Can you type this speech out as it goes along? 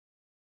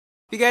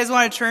If you guys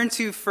want to turn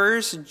to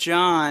 1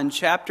 John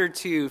chapter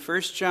 2,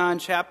 1 John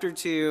chapter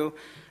 2,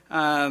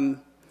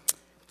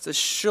 it's a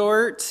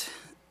short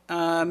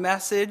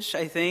message,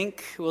 I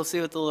think. We'll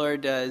see what the Lord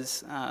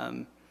does.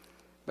 But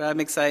I'm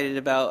excited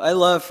about, I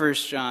love 1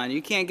 John.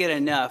 You can't get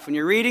enough. When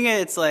you're reading it,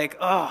 it's like,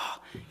 oh,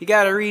 you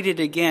got to read it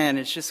again.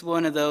 It's just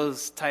one of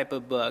those type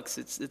of books.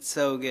 It's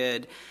so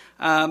good.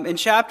 In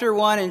chapter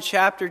 1 and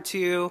chapter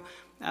 2,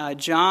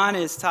 John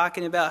is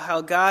talking about how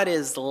God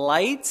is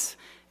light.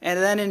 And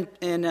then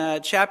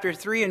in chapter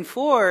 3 and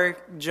 4,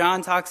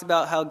 John talks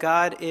about how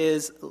God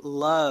is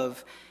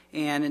love.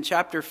 And in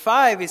chapter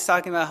 5, he's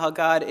talking about how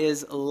God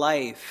is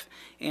life.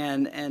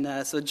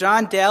 And so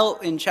John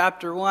dealt in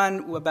chapter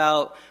 1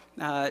 about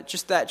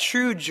just that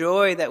true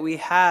joy that we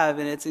have,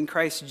 and it's in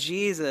Christ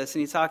Jesus. And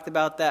he talked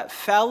about that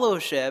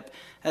fellowship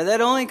that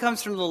only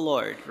comes from the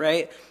Lord,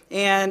 right?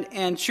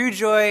 And true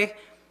joy,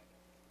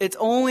 it's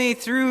only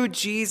through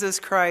Jesus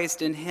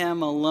Christ and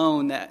Him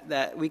alone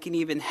that we can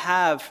even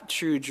have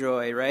true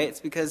joy, right? It's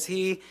because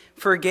He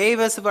forgave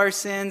us of our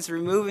sins,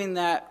 removing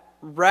that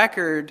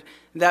record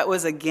that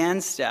was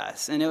against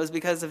us. And it was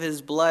because of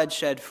His blood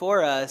shed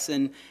for us.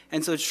 And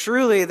so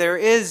truly there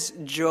is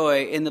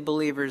joy in the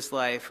believer's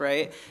life,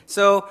 right?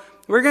 So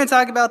we're going to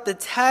talk about the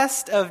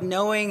test of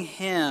knowing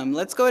Him.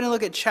 Let's go ahead and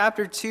look at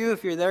chapter 2,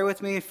 if you're there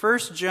with me. 1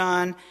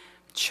 John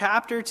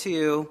chapter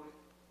 2.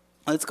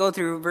 Let's go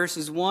through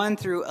verses 1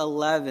 through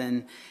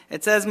 11.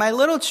 It says, "My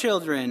little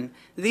children,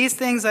 these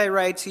things I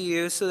write to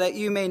you so that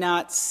you may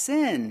not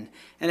sin.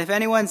 And if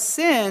anyone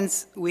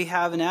sins, we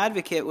have an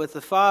advocate with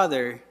the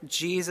Father,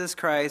 Jesus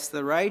Christ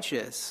the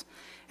righteous.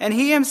 And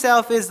He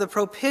Himself is the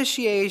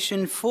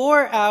propitiation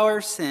for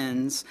our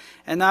sins,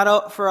 and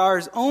not for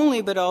ours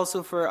only, but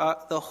also for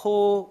the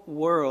whole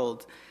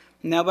world.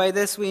 Now by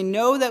this we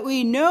know that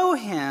we know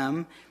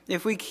Him,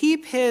 if we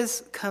keep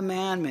His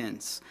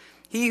commandments.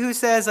 He who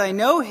says, 'I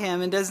know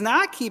Him,' and does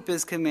not keep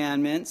His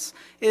commandments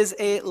is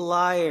a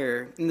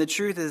liar, and the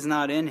truth is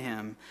not in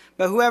him.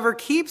 But whoever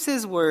keeps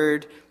His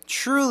word,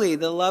 truly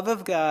the love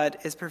of God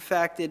is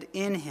perfected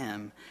in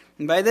him.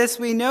 And by this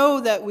we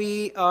know that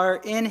we are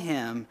in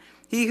Him.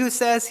 He who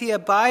says he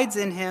abides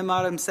in Him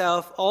ought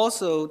himself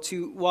also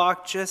to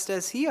walk just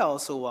as He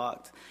also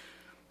walked.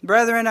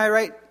 Brethren, I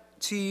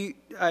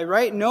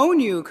write no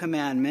new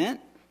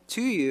commandment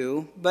to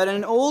you, but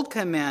an old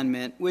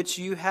commandment which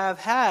you have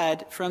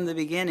had from the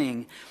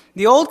beginning.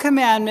 The old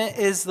commandment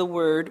is the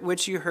word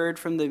which you heard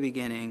from the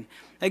beginning.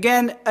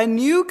 Again, a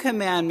new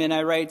commandment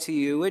I write to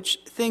you, which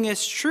thing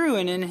is true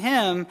and in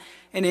Him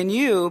and in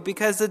you,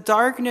 because the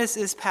darkness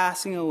is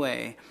passing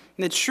away,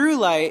 and the true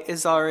light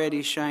is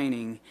already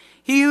shining.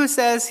 He who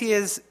says he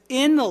is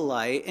in the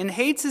light and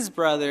hates his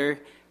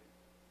brother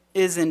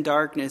is in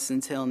darkness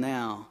until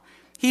now.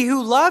 He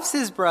who loves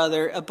his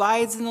brother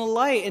abides in the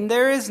light, and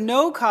there is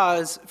no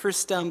cause for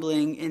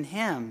stumbling in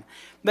him.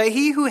 But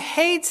he who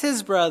hates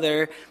his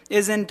brother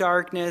is in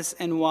darkness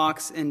and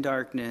walks in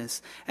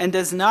darkness, and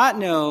does not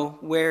know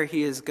where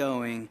he is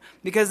going,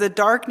 because the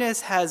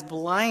darkness has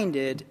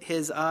blinded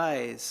his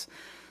eyes."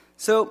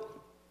 So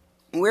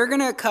we're going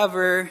to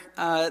cover,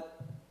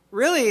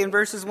 really in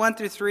verses 1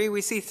 through 3,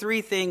 we see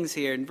three things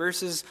here. In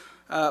verses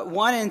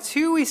 1 and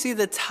 2, we see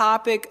the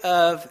topic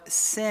of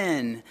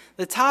sin.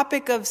 The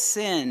topic of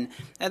sin.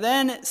 And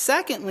then,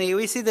 secondly,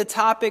 we see the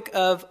topic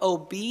of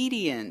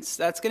obedience.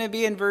 That's going to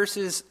be in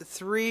verses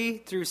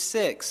 3 through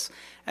 6.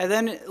 And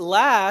then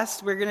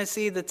last, we're going to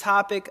see the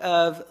topic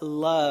of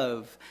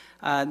love.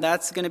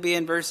 That's going to be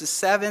in verses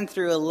 7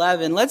 through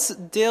 11. Let's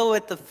deal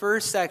with the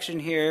first section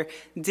here,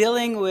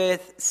 dealing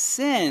with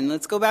sin.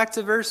 Let's go back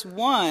to verse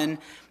 1.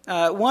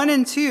 1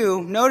 and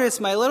 2, notice,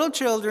 "My little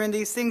children,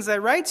 these things I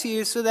write to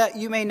you so that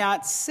you may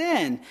not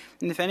sin.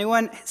 And if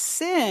anyone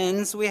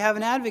sins, we have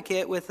an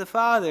advocate with the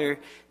Father,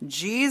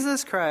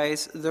 Jesus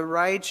Christ the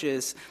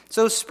righteous."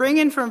 So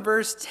springing from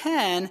verse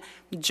 10,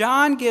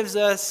 John gives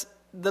us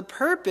the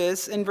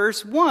purpose in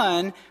verse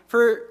 1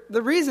 for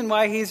the reason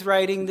why he's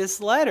writing this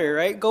letter,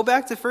 right? Go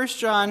back to 1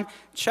 John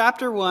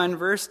chapter 1,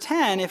 verse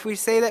 10. "If we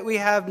say that we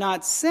have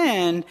not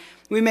sinned,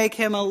 we make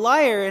Him a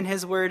liar, and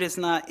His word is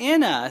not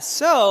in us.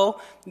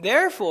 So,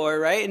 therefore,"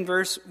 right, in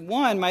verse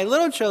 1, "My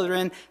little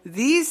children,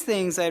 these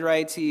things I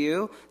write to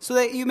you, so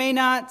that you may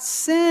not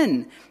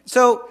sin."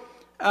 So,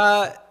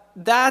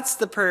 that's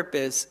the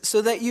purpose,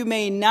 so that you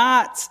may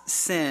not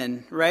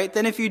sin, right?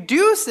 Then if you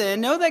do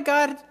sin, know that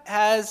God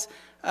has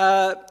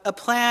a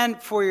plan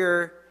for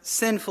your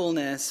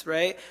sinfulness,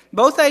 right?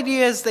 Both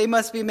ideas, they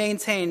must be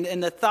maintained,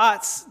 and the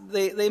thoughts,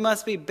 they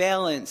must be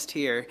balanced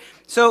here.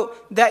 So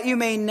that you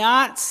may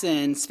not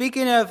sin.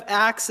 Speaking of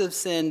acts of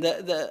sin,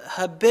 the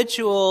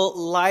habitual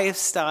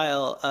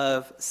lifestyle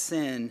of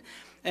sin.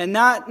 And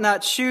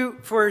not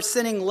shoot for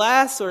sinning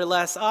less or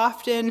less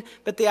often,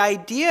 but the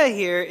idea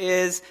here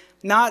is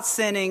not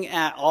sinning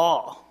at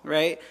all,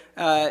 right?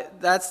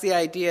 That's the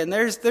idea. And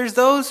there's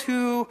those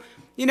who,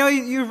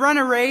 you run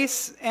a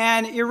race,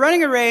 and you're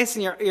running a race,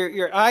 and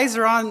your eyes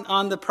are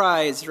on the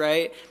prize,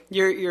 right?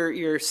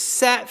 You're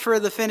set for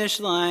the finish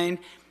line,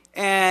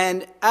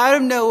 and out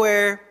of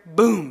nowhere,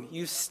 boom,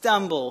 you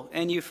stumble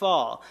and you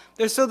fall.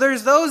 There's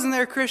those in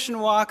their Christian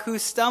walk who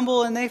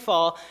stumble and they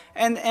fall,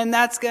 and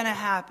that's going to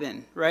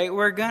happen, right?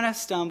 We're going to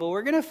stumble,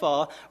 we're going to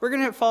fall. We're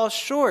going to fall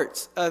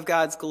short of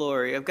God's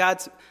glory, of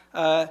God's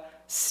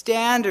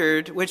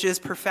standard, which is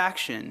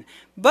perfection.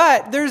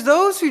 But there's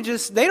those who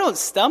they don't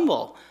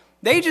stumble.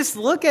 They just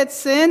look at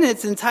sin,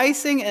 it's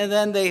enticing, and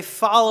then they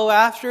follow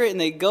after it,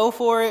 and they go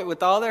for it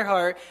with all their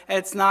heart, and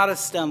it's not a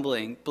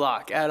stumbling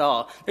block at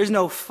all. There's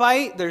no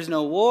fight, there's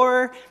no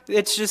war,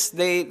 it's just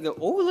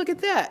oh, look at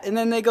that. And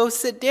then they go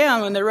sit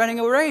down when they're running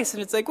a race,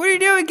 and it's like, what are you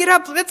doing? Get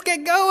up, let's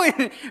get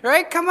going,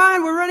 right? Come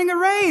on, we're running a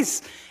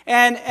race.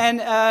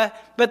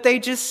 But they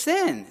just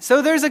sin.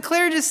 So there's a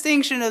clear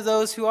distinction of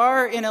those who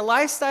are in a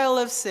lifestyle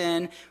of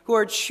sin, who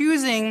are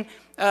choosing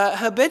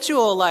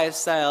habitual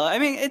lifestyle. I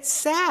mean, it's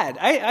sad.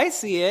 I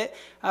see it.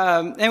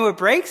 And what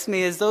breaks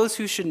me is those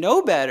who should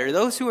know better,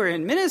 those who are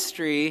in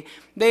ministry,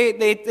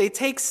 they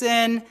take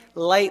sin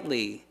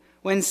lightly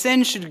when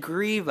sin should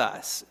grieve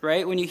us,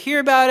 right? When you hear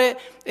about it,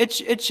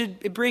 it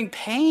should bring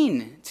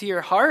pain to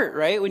your heart,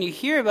 right? When you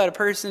hear about a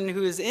person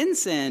who is in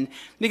sin,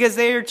 because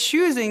they are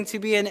choosing to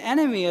be an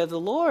enemy of the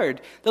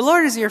Lord. The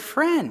Lord is your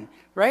friend,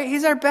 right?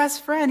 He's our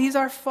best friend. He's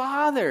our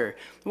Father.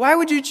 Why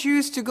would you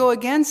choose to go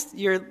against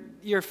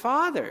your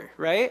Father,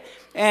 right?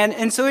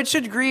 And so it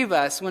should grieve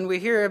us when we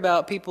hear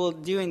about people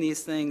doing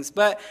these things.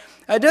 But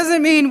it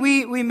doesn't mean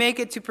we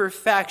make it to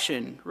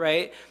perfection,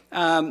 right?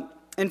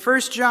 In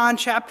 1 John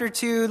chapter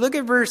 2, look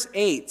at verse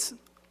 8.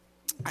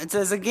 It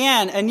says,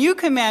 again, a new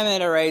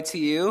commandment I write to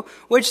you,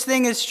 which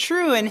thing is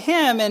true in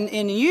him and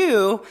in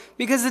you,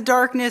 because the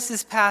darkness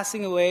is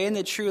passing away and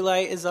the true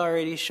light is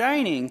already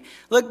shining.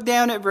 Look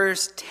down at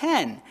verse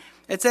 10.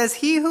 It says,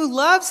 he who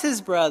loves his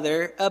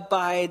brother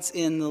abides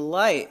in the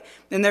light,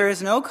 and there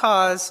is no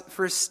cause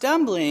for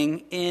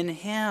stumbling in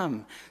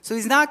him. So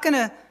he's not going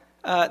to,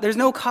 there's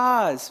no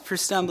cause for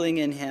stumbling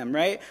in him,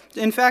 right?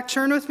 In fact,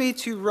 turn with me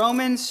to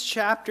Romans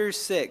chapter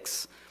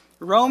 6.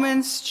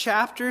 Romans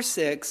chapter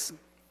 6.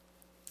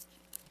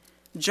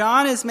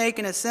 John is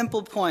making a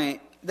simple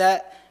point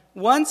that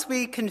once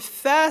we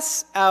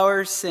confess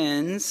our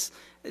sins,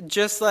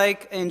 just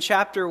like in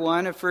chapter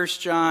 1 of 1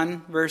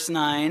 John, verse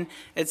 9,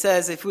 it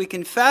says, if we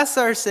confess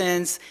our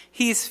sins,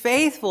 he's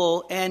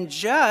faithful and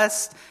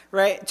just,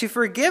 right, to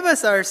forgive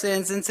us our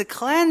sins and to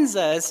cleanse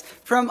us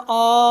from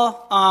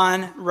all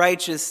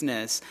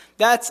unrighteousness.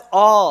 That's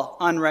all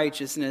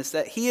unrighteousness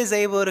that he is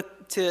able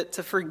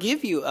to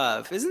forgive you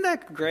of. Isn't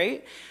that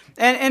great?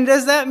 And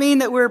does that mean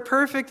that we're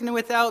perfect and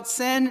without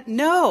sin?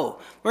 No,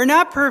 we're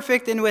not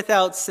perfect and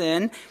without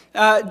sin.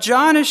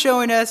 John is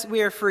showing us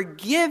we are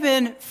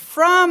forgiven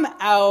from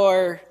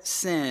our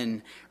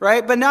sin,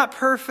 right? But not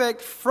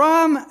perfect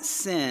from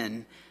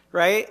sin,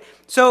 right?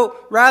 So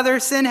rather,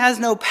 sin has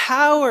no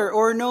power,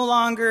 or we're no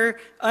longer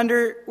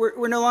under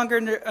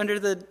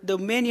the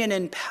dominion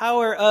and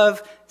power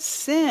of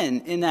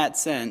sin in that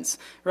sense,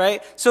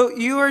 right? So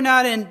you are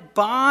not in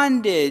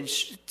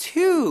bondage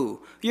to,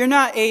 you're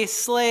not a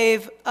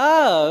slave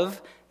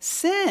of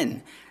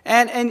sin,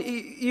 and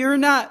you are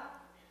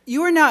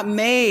not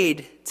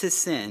made to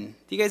sin.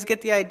 Do you guys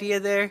get the idea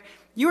there?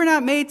 You are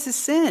not made to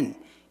sin.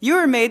 You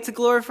are made to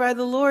glorify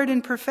the Lord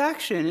in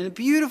perfection, in a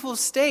beautiful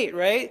state,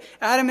 right?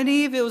 Adam and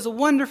Eve, it was a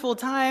wonderful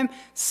time.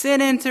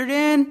 Sin entered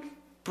in,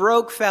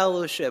 broke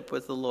fellowship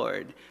with the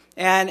Lord.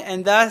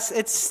 And thus,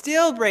 it's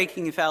still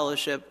breaking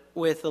fellowship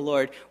with the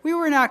Lord. We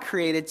were not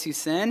created to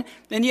sin,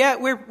 and yet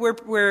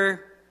we're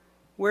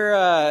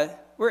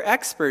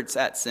experts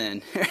at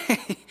sin.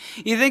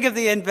 You think of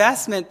the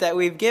investment that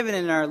we've given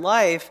in our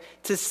life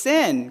to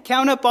sin.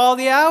 Count up all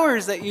the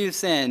hours that you've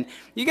sinned.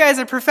 You guys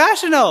are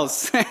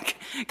professionals.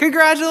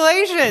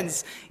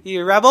 Congratulations,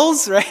 you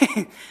rebels,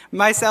 right?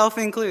 Myself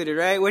included,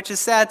 right? Which is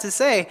sad to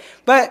say.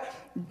 But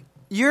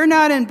you're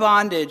not in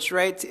bondage,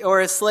 right? Or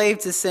a slave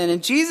to sin.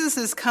 And Jesus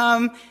has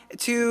come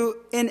to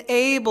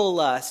enable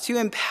us, to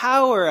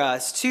empower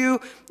us, to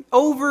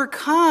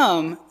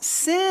overcome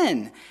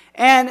sin.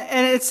 And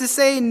it's to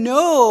say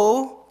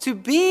no to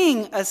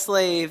being a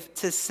slave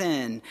to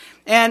sin.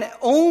 And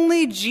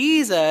only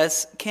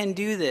Jesus can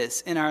do this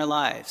in our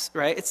lives,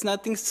 right? It's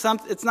not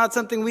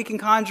something we can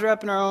conjure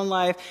up in our own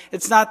life.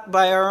 It's not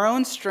by our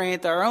own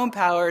strength, our own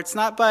power. It's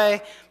not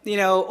by,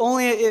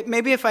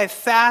 maybe if I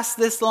fast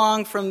this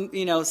long from,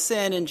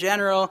 sin in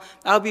general,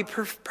 I'll be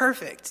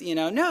perfect,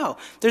 No,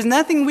 there's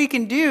nothing we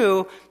can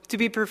do to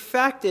be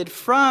perfected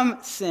from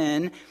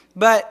sin,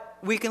 but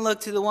we can look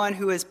to the one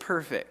who is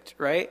perfect,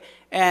 right?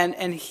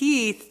 And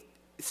he,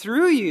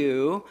 through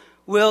you,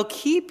 will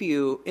keep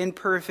you in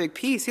perfect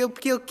peace. He'll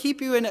keep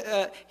you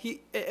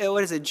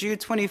in, Jude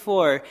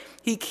 24.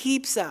 He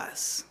keeps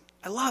us.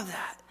 I love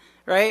that,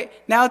 right?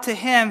 Now to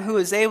him who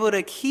is able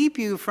to keep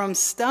you from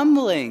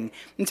stumbling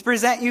and to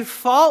present you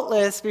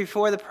faultless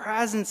before the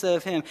presence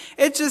of him.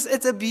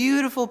 It's a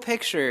beautiful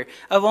picture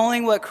of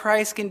only what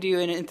Christ can do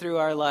in and through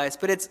our lives.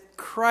 But it's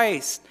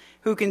Christ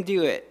who can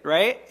do it,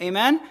 right?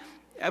 Amen?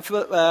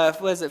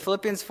 Was it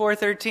Philippians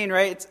 4:13,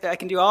 right? I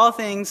can do all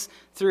things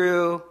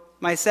through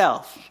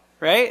myself,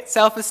 right?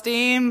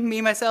 Self-esteem,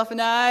 me, myself,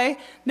 and I.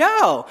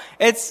 No,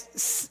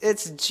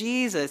 it's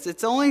Jesus.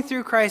 It's only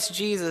through Christ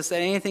Jesus that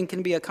anything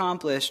can be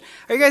accomplished.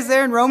 Are you guys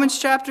there in Romans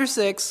chapter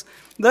 6?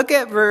 Look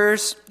at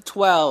verse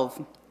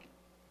 12.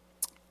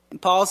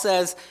 Paul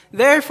says,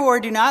 "Therefore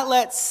do not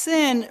let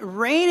sin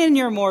reign in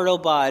your mortal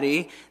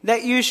body,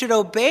 that you should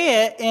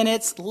obey it in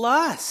its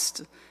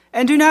lust.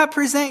 And do not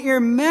present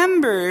your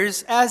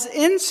members as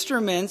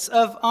instruments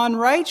of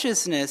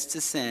unrighteousness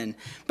to sin,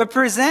 but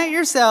present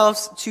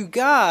yourselves to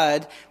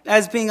God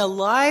as being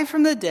alive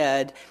from the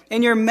dead,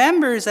 and your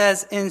members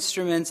as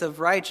instruments of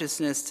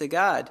righteousness to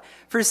God.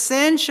 For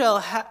sin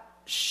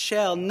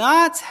shall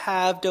not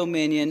have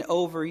dominion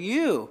over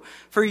you,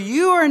 for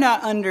you are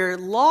not under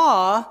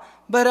law,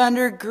 but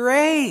under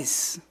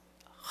grace."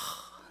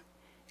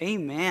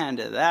 Amen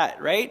to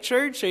that, right,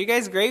 church? Are you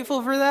guys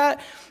grateful for that?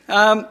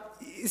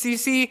 So you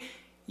see,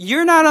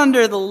 you're not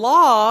under the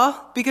law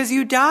because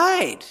you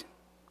died,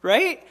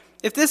 right?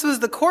 If this was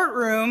the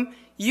courtroom,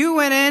 you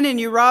went in and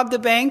you robbed a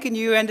bank and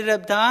you ended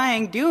up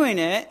dying doing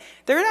it,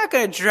 they're not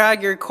going to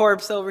drag your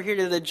corpse over here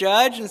to the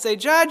judge and say,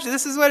 "Judge,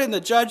 this is what," and the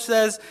judge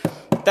says,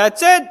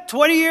 "That's it,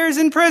 20 years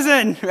in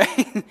prison,"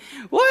 right?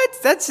 What?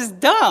 That's just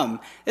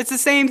dumb. It's the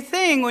same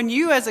thing when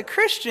you as a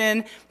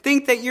Christian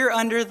think that you're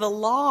under the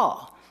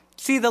law.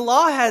 See, the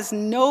law has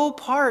no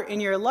part in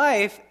your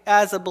life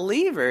as a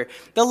believer.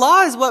 The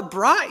law is what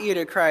brought you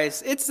to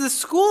Christ. It's the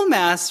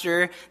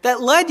schoolmaster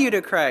that led you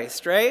to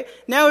Christ, right?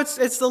 Now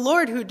it's the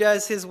Lord who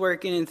does his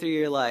work in and through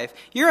your life.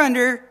 You're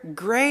under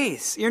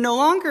grace. You're no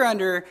longer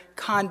under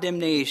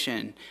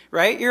condemnation,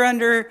 right? You're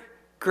under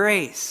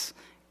grace.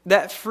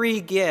 That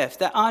free gift,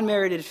 that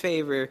unmerited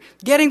favor,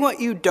 getting what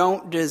you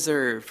don't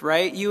deserve,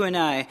 right? You and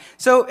I.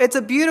 So it's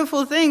a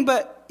beautiful thing,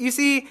 but you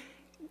see,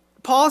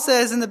 Paul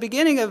says in the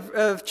beginning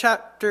of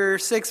chapter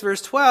 6,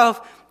 verse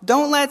 12,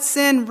 "Don't let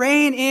sin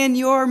reign in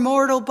your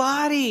mortal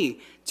body,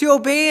 to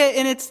obey it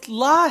in its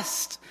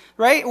lust,"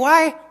 right?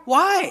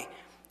 Why?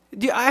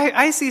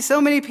 I see so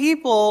many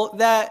people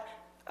that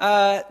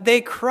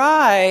they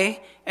cry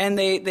and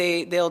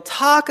they'll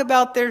talk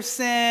about their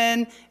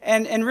sin,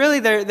 and really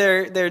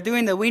they're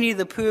doing the Winnie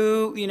the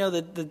Pooh,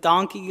 the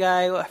donkey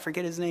guy. I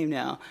forget his name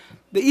now.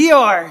 The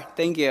Eeyore.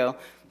 Thank you.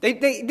 They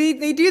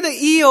do the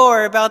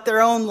Eeyore about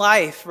their own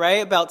life,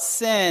 right? About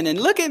sin, and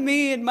look at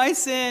me and my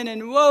sin,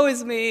 and woe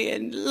is me,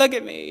 and look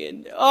at me,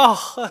 and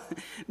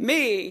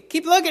me.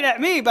 Keep looking at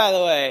me, by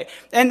the way.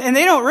 And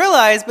they don't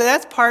realize, but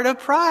that's part of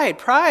pride.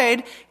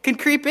 Pride can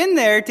creep in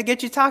there to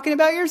get you talking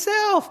about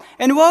yourself.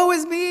 And woe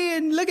is me,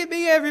 and look at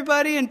me,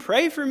 everybody, and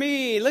pray for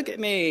me, look at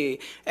me.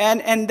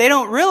 And they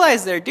don't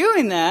realize they're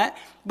doing that,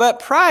 but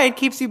pride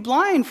keeps you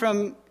blind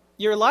from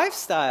your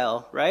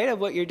lifestyle, right, of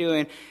what you're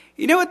doing.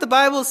 You know what the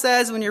Bible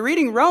says when you're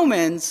reading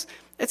Romans?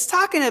 It's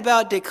talking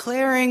about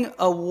declaring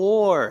a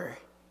war.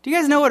 Do you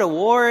guys know what a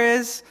war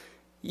is?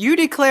 You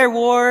declare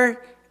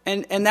war,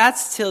 and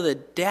that's till the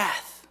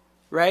death,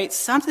 right?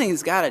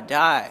 Something's got to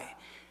die.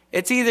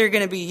 It's either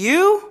going to be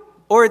you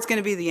or it's going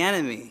to be the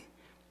enemy.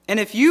 And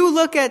if you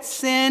look at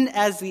sin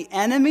as the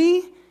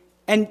enemy,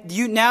 and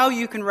now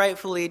you can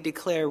rightfully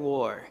declare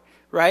war.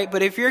 Right?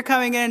 But if you're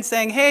coming in and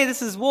saying, "Hey,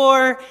 this is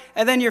war,"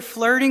 and then you're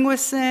flirting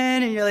with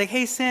sin, and you're like,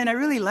 "Hey, sin, I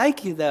really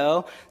like you,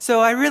 though, so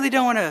I really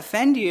don't want to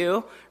offend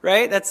you,"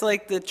 right? That's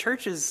like the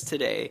churches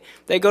today.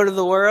 They go to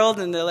the world,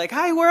 and they're like,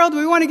 "Hi, world,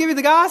 we want to give you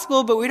the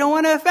gospel, but we don't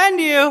want to offend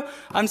you.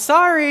 I'm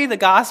sorry, the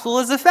gospel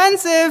is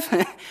offensive."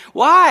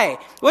 Why?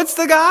 What's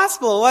the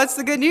gospel? What's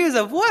the good news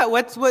of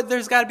what?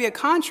 There's got to be a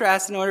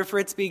contrast in order for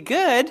it to be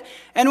good.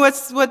 And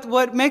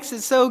what makes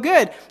it so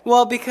good?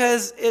 Well,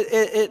 because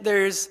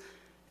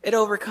it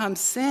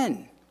overcomes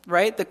sin,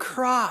 right? The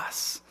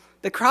cross.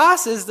 The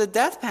cross is the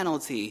death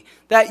penalty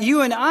that you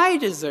and I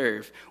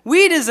deserve.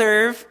 We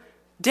deserve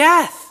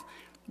death.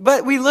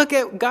 But we look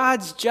at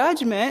God's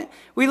judgment.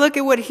 We look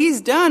at what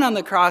he's done on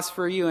the cross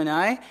for you and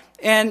I.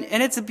 And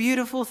it's a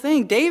beautiful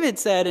thing. David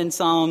said in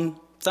Psalm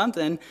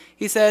something,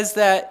 he says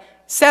that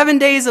 7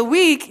 days a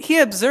week, he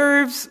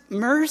observes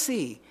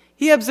mercy.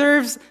 He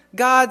observes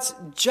God's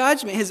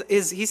judgment.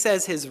 He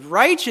says his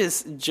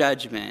righteous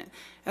judgment.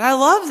 And I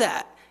love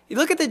that. You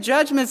look at the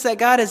judgments that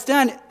God has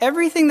done.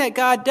 Everything that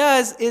God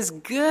does is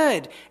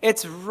good.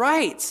 It's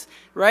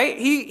right?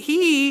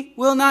 He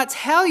will not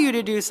tell you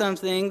to do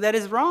something that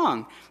is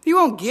wrong. He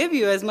won't give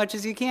you as much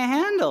as you can't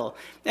handle.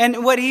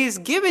 And what he's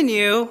given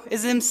you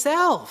is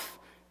himself.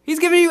 He's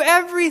given you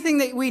everything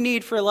that we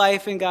need for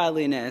life and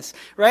godliness,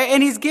 right?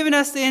 And he's given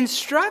us the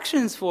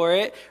instructions for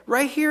it.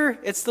 Right here,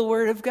 it's the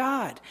Word of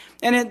God.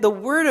 And the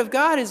Word of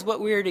God is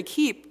what we are to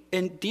keep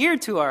and dear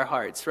to our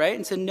hearts, right?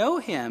 And to know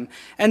him.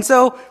 And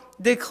so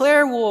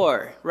declare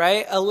war,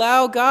 right?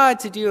 Allow God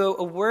to do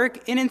a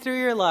work in and through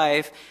your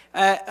life.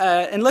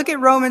 And look at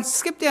Romans.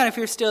 Skip down if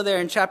you're still there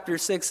in chapter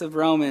 6 of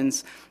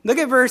Romans. Look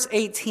at verse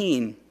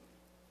 18.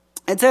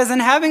 It says,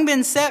 "And having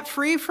been set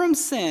free from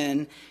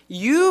sin,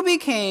 you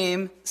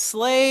became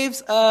slaves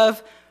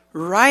of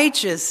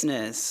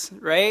righteousness,"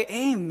 right?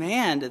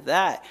 Amen to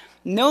that.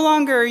 No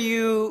longer are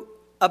you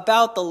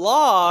about the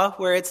law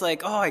where it's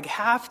like, oh, I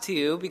have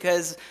to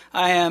because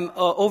I am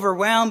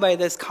overwhelmed by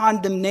this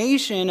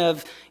condemnation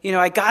of,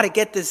 I got to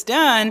get this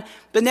done.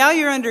 But now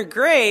you're under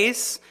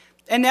grace,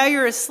 and now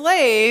you're a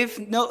slave.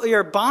 No,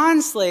 you're a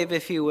bond slave,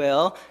 if you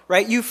will,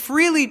 right? You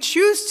freely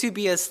choose to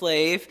be a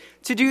slave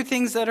to do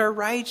things that are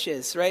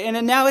righteous, right?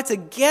 And now it's a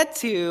get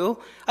to.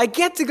 I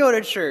get to go to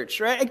church,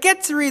 right? I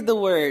get to read the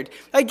word.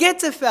 I get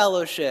to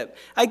fellowship.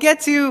 I get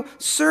to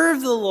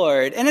serve the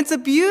Lord. And it's a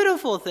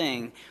beautiful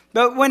thing.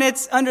 But when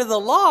it's under the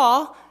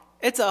law,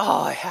 it's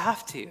I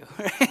have to,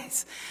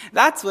 right?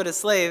 That's what a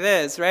slave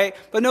is, right?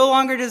 But no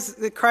longer does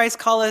Christ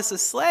call us a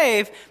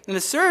slave and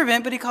a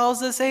servant, but he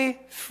calls us a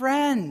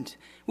friend.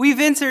 We've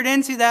entered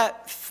into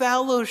that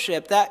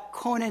fellowship, that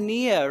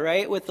koinonia,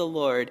 right, with the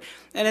Lord.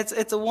 And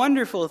it's a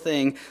wonderful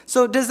thing.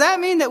 So does that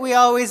mean that we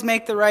always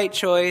make the right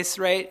choice,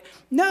 right?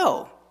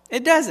 No,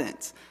 it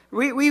doesn't.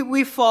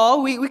 We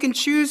fall. We can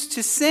choose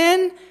to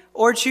sin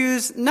or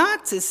choose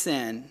not to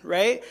sin,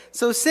 right?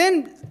 So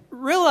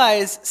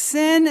realize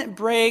sin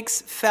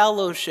breaks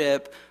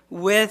fellowship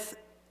with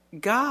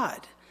God.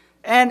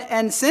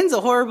 And sin's a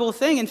horrible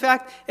thing. In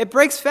fact, it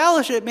breaks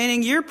fellowship,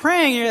 meaning you're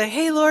praying, you're like,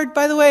 hey, Lord,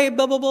 by the way,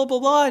 blah, blah, blah, blah,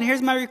 blah, and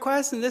here's my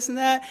request and this and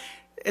that.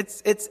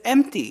 It's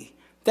empty.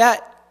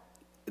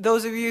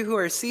 Those of you who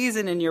are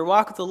seasoned in your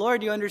walk with the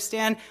Lord, you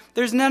understand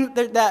there's none,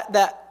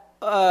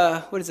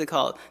 what is it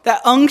called?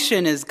 That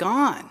unction is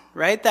gone,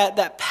 right?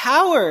 That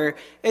power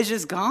is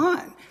just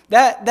gone.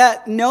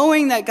 That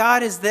knowing that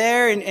God is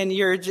there and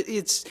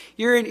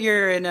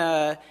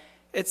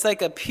it's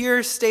like a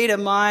pure state of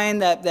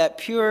mind, that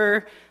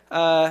pure,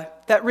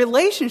 that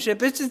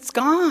relationship, it's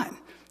gone,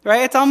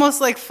 right? It's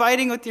almost like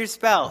fighting with your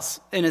spouse,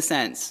 in a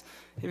sense.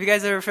 Have you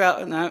guys ever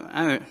felt,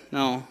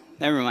 no,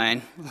 never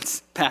mind. It's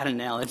a bad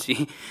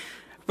analogy.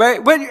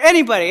 Right? But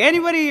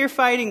anybody you're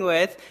fighting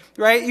with,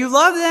 right? You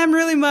love them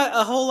really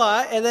a whole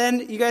lot, and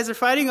then you guys are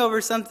fighting over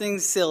something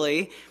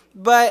silly,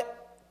 but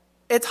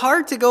it's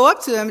hard to go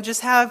up to them and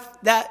just have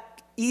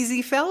that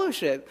easy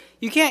fellowship.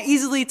 You can't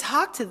easily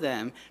talk to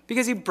them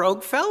because you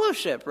broke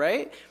fellowship,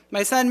 right?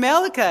 My son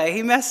Malachi,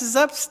 he messes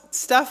up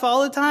stuff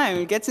all the time.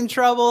 He gets in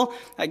trouble.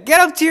 I get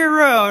up to your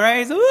room, right?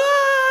 He's,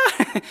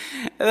 "Wah!" And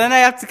then I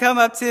have to come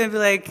up to him and be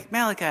like,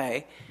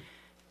 Malachi.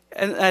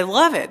 And I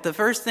love it. The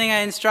first thing I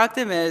instruct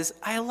him is,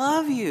 I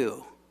love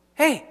you.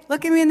 Hey,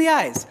 look at me in the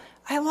eyes.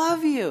 I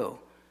love you.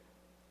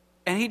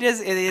 And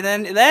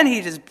then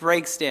he just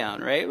breaks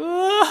down, right?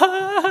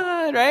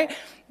 Right?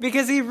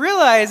 Because he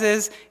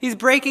realizes he's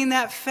breaking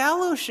that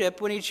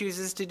fellowship when he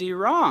chooses to do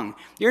wrong.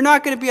 You're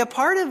not going to be a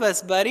part of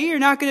us, buddy. You're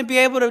not going to be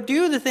able to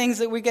do the things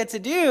that we get to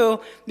do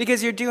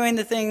because you're doing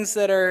the things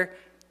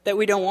that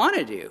we don't want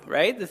to do,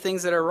 right? The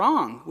things that are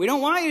wrong. We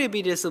don't want you to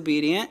be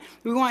disobedient.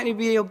 We want you to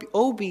be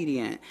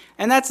obedient.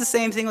 And that's the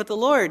same thing with the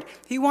Lord.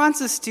 He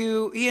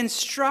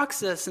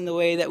instructs us in the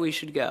way that we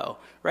should go,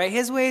 right?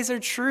 His ways are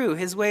true.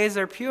 His ways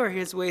are pure.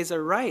 His ways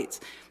are right,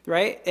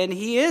 right? And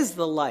he is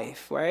the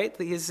life, right?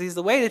 He's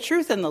the way, the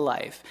truth, and the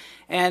life.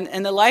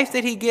 And the life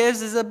that he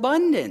gives is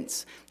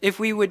abundance if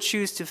we would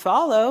choose to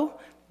follow.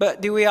 But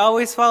do we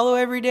always follow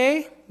every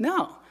day?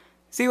 No.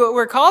 See, what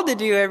we're called to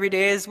do every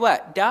day is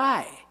what?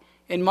 Die.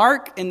 In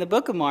the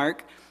book of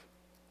Mark,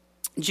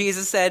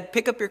 Jesus said,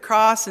 pick up your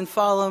cross and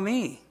follow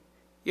me.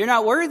 You're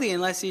not worthy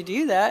unless you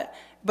do that.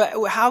 But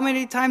how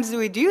many times do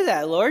we do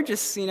that, Lord?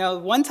 Just,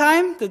 one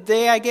time, the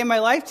day I gave my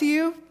life to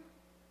you,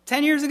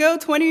 10 years ago,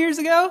 20 years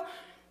ago,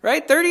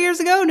 right? 30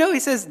 years ago? No, he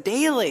says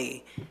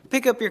daily,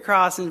 pick up your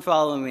cross and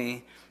follow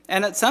me.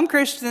 And some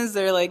Christians,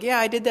 they're like, yeah,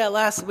 I did that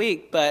last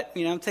week, but,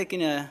 I'm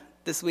taking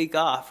this week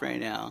off right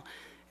now.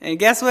 And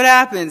guess what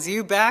happens?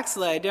 You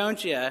backslide,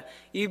 don't you?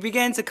 You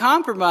begin to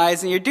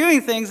compromise, and you're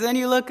doing things, and then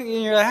you look, and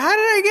you're like, how did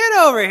I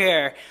get over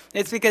here?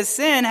 It's because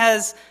sin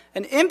has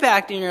an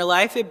impact in your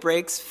life. It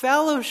breaks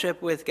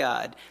fellowship with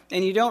God.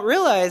 And you don't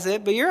realize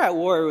it, but you're at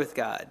war with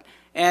God.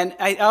 And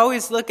I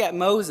always look at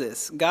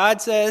Moses.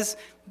 God says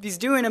he's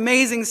doing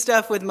amazing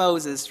stuff with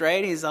Moses,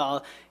 right? He's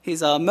all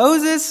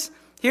Moses,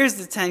 here's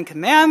the 10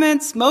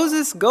 Commandments.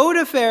 Moses, go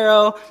to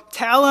Pharaoh,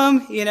 tell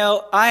him,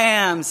 I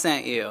am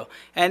sent you.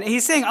 And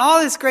he's saying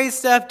all this great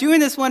stuff, doing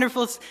this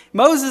wonderful.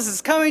 Moses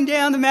is coming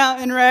down the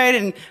mountain,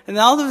 right? And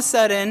all of a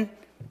sudden,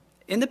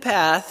 in the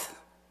path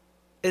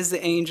is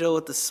the angel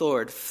with the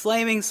sword,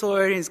 flaming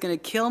sword, and he's going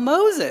to kill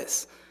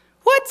Moses.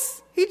 What?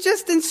 He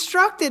just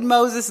instructed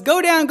Moses,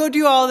 go down, go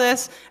do all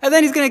this, and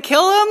then he's going to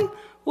kill him?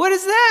 What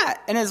is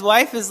that? And his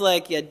wife is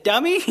like, you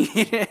dummy,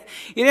 you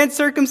didn't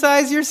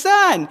circumcise your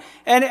son.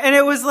 And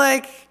it was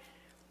like,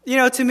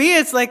 to me,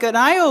 it's like an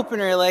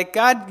eye-opener. Like,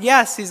 God,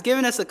 yes, he's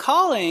given us a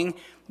calling,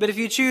 but if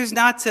you choose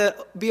not to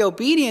be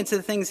obedient to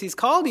the things he's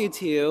called you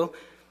to,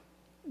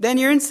 then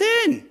you're in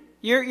sin.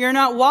 You're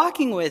not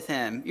walking with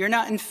him. You're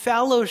not in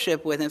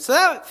fellowship with him. So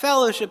that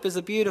fellowship is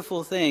a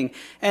beautiful thing.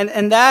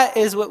 And that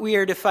is what we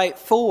are to fight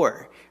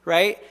for,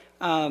 right?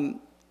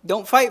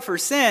 Don't fight for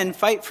sin,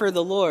 fight for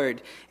the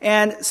Lord.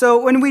 And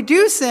so when we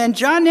do sin,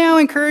 John now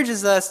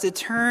encourages us to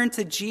turn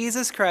to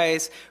Jesus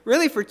Christ,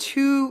 really for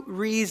two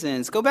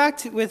reasons. Go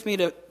back with me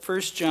to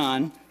 1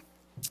 John.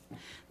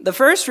 The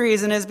first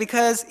reason is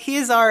because he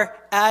is our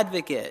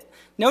advocate.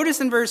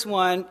 Notice in verse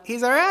 1,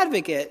 he's our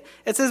advocate.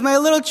 It says, "My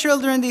little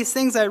children, these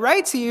things I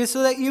write to you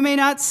so that you may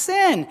not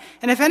sin.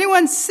 And if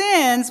anyone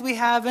sins, we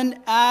have an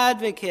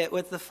advocate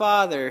with the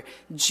Father,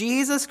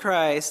 Jesus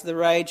Christ, the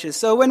righteous."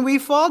 So when we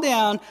fall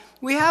down,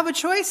 we have a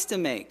choice to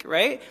make,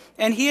 right?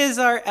 And he is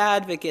our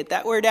advocate.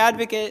 That word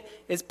advocate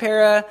is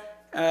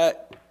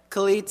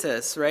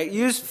parakletos, right?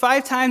 Used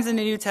 5 times in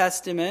the New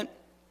Testament.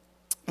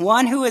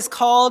 One who is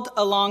called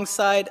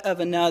alongside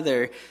of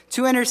another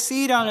to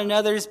intercede on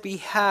another's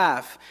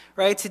behalf,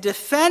 right? To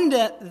defend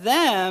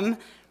them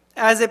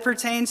as it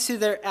pertains to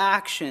their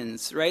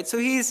actions, right? So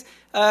he's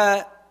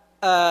a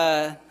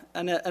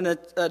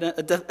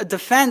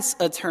defense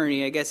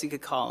attorney, I guess you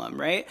could call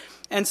him, right?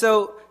 And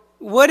so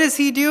what is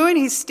he doing?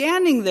 He's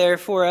standing there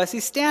for us.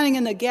 He's standing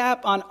in the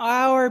gap on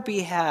our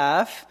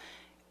behalf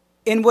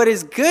in what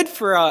is good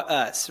for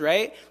us,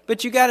 right?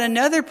 But you got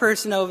another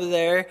person over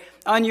there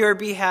on your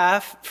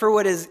behalf for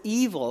what is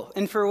evil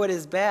and for what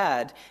is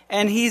bad.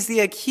 And he's the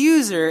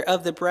accuser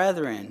of the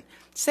brethren,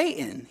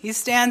 Satan. He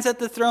stands at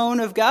the throne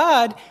of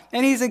God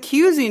and he's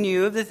accusing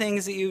you of the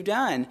things that you've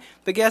done.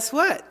 But guess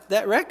what?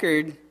 That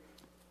record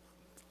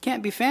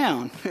can't be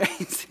found,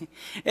 right?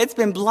 It's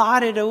been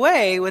blotted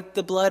away with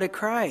the blood of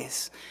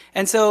Christ.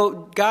 And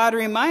so God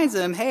reminds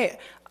them, hey,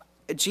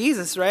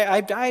 Jesus, right? I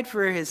died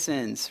for his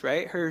sins,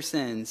 right? Her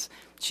sins.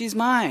 She's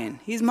mine.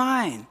 He's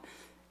mine.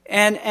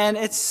 And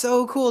it's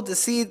so cool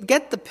to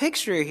get the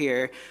picture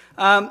here.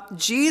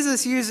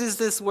 Jesus uses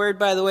this word,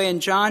 by the way,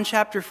 in John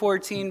chapter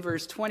 14,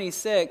 verse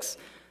 26.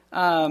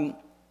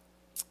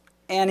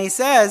 And he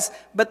says,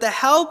 "But the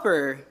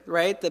Helper,"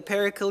 right, the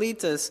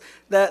Parakletos,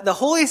 the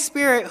Holy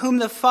Spirit, whom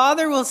the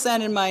Father will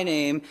send in my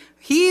name,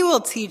 he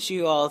will teach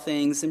you all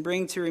things and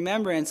bring to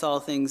remembrance all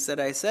things that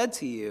I said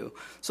to you.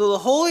 So the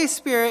Holy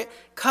Spirit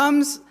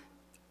comes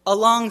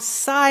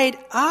alongside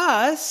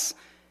us,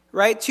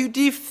 right, to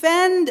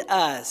defend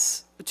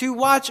us, to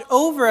watch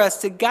over us,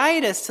 to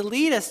guide us, to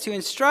lead us, to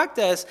instruct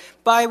us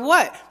by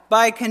what?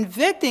 By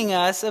convicting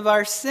us of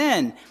our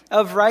sin,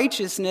 of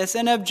righteousness,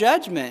 and of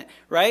judgment,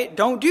 right?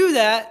 Don't do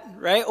that,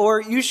 right? Or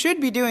you should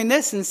be doing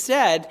this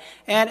instead.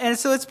 And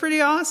so it's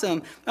pretty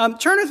awesome.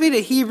 Turn with me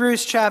to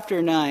Hebrews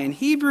chapter 9.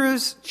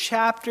 Hebrews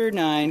chapter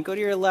 9. Go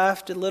to your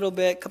left a little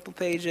bit, a couple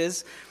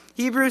pages.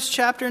 Hebrews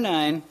chapter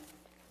 9.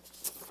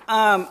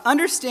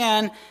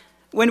 Understand,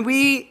 when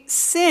we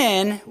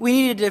sin, we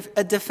need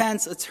a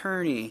defense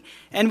attorney.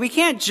 And we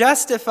can't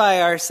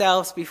justify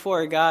ourselves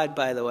before God,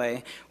 by the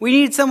way. We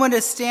need someone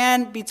to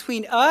stand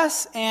between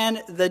us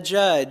and the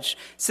judge.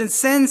 Since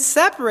sin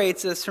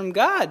separates us from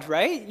God,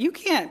 right? You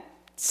can't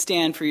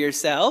stand for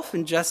yourself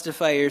and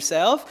justify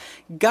yourself.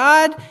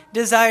 God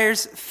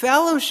desires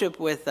fellowship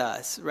with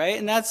us, right?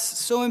 And that's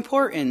so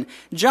important.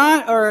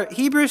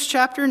 Hebrews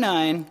chapter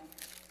 9,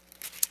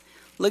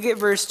 look at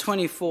verse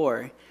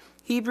 24.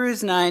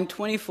 Hebrews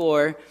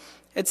 9:24,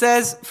 it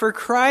says, "For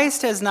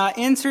Christ has not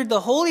entered the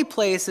holy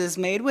places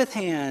made with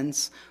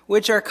hands,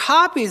 which are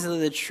copies of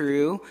the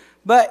true,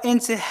 but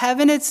into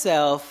heaven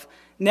itself,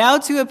 now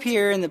to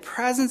appear in the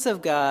presence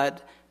of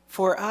God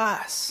for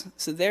us."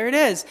 So there it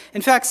is.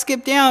 In fact,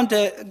 skip down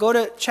go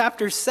to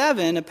chapter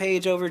 7, a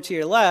page over to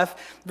your left,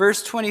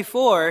 verse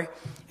 24.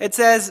 It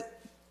says,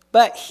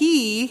 "But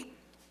he,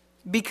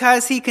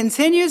 because he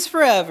continues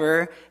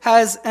forever,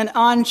 has an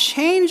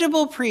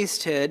unchangeable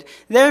priesthood.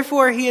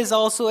 Therefore, he is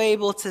also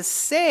able to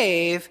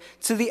save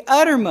to the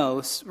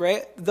uttermost,"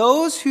 right?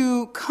 "Those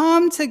who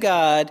come to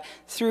God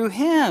through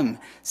him,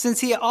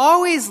 since he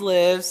always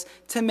lives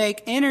to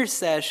make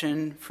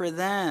intercession for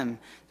them."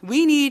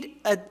 We need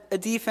a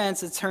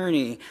defense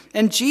attorney.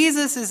 And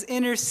Jesus is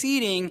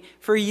interceding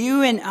for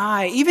you and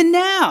I, even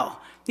now.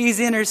 He's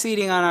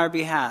interceding on our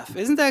behalf.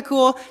 Isn't that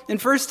cool? In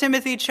 1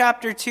 Timothy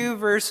chapter 2,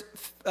 verse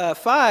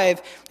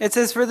 5, it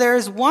says, "For there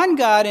is one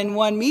God and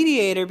one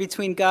mediator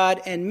between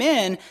God and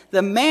men,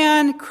 the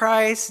man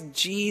Christ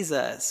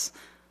Jesus."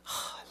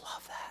 Oh, I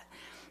love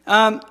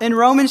that. In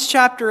Romans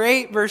chapter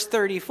 8, verse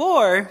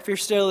 34, if you're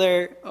still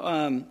there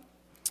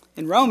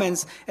in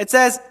Romans, it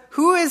says,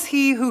 "Who is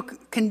he who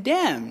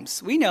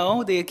condemns?" We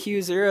know the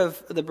accuser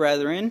of the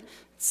brethren,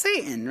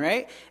 Satan,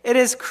 right? "It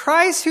is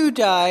Christ who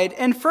died,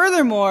 and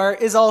furthermore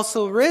is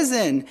also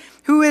risen,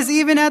 who is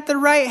even at the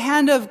right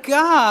hand of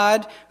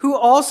God, who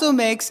also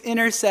makes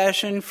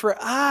intercession for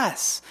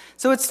us."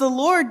 So it's the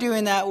Lord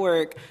doing that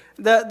work.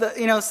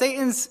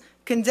 Satan's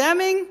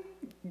condemning.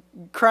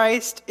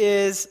 Christ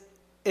is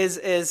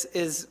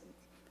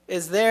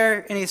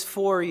there, and he's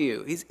for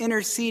you. He's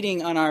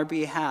interceding on our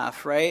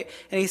behalf, right?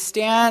 And he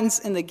stands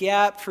in the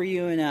gap for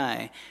you and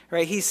I,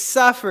 right? He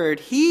suffered.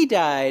 He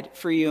died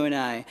for you and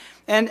I.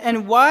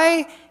 And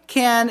why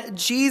can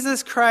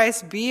Jesus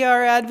Christ be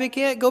our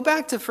advocate? Go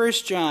back to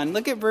 1 John.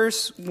 Look at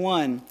verse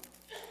 1.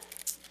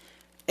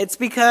 It's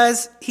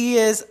because he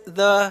is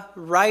the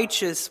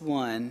righteous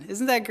one.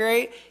 Isn't that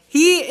great?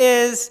 He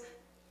is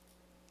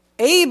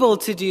able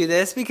to do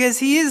this because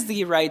he is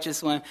the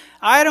righteous one.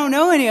 I don't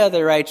know any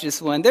other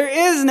righteous one. There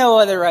is no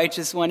other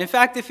righteous one. In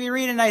fact, if you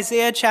read in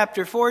Isaiah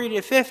chapter 40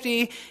 to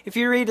 50, if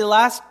you read the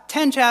last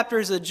 10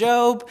 chapters of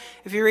Job,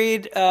 if you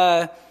read,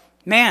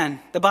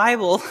 the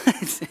Bible,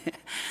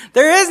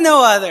 there is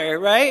no other,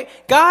 right?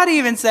 God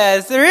even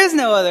says, there is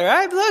no other.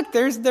 Look,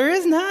 there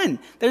is none.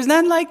 There's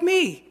none like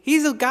me.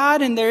 He's a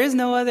God and there is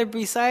no other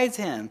besides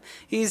him.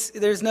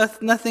 There's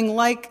nothing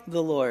like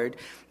the Lord.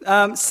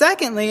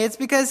 Secondly, it's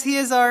because he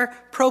is our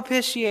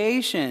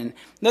propitiation.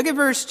 Look at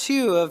verse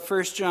 2 of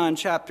 1 John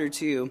chapter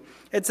 2.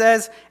 It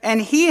says,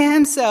 and he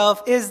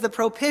himself is the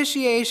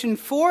propitiation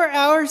for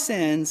our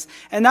sins,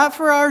 and not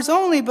for ours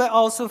only, but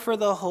also for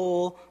the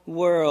whole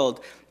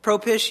world.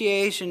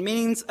 Propitiation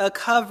means a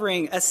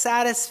covering, a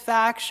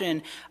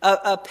satisfaction,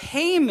 a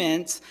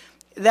payment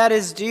that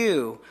is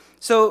due.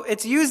 So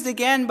it's used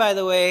again, by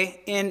the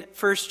way, in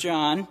 1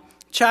 John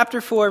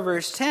chapter 4,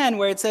 verse 10,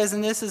 where it says,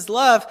 and this is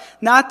love,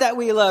 not that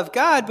we love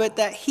God, but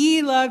that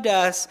he loved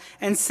us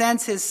and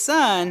sent his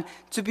Son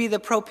to be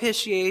the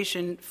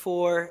propitiation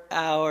for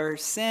our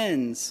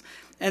sins.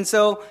 And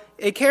so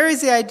it carries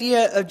the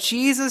idea of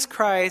Jesus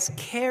Christ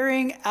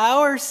carrying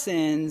our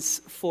sins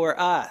for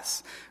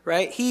us,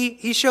 right?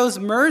 He shows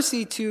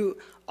mercy to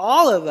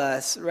all of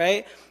us,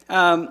 right?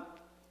 And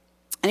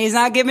he's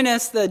not giving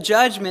us the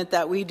judgment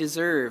that we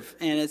deserve.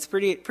 And it's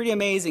pretty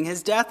amazing.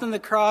 His death on the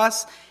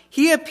cross,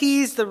 he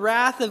appeased the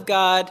wrath of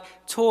God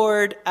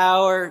toward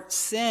our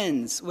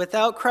sins.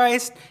 Without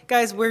Christ,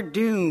 guys, we're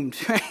doomed,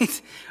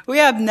 right? We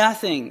have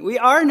nothing. We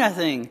are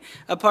nothing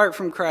apart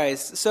from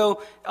Christ.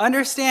 So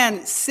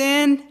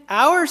understand,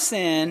 our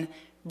sin,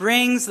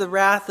 brings the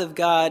wrath of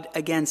God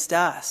against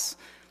us.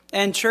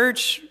 And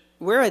church,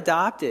 we're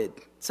adopted.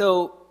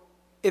 So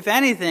if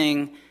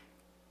anything,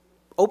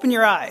 open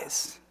your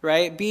eyes,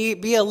 right?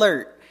 Be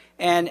alert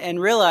and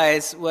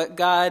realize what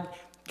God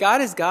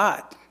is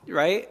God,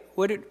 right?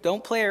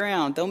 Don't play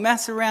around. Don't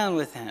mess around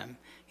with him.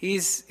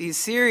 He's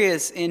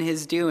serious in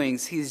his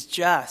doings. He's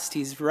just.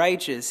 He's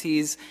righteous.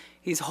 He's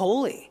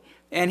holy.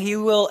 And he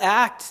will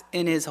act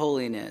in his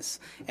holiness.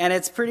 And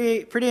it's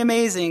pretty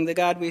amazing, the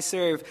God we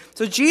serve.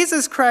 So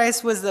Jesus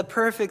Christ was the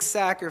perfect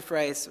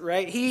sacrifice,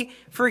 right? He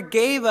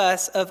forgave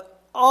us of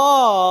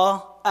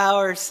all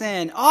our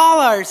sin. All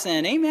our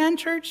sin. Amen,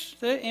 church?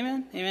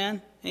 Amen?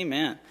 Amen?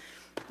 Amen.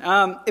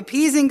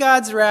 Appeasing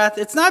God's wrath.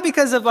 It's not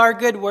because of our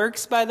good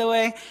works, by the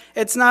way.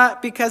 It's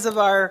not because of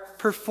our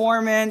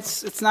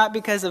performance. It's not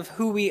because of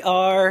who we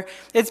are.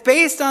 It's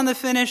based on the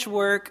finished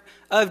work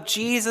of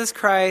Jesus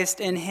Christ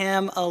and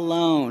him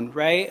alone,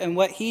 right? And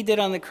what he did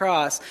on the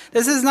cross.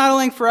 This is not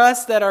only for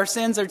us that our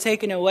sins are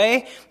taken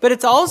away, but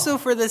it's also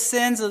for the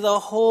sins of the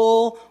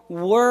whole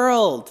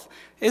world.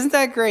 Isn't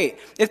that great?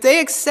 If they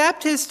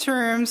accept his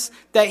terms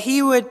that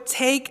he would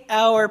take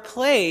our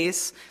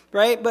place,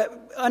 right? But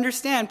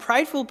understand,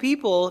 prideful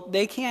people,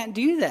 they can't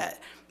do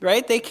that,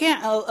 right? They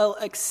can't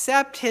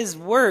accept his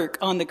work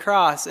on the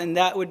cross and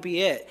that would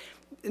be it.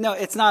 No,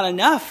 it's not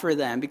enough for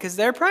them because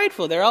they're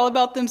prideful. They're all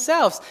about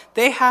themselves.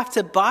 They have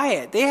to buy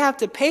it. They have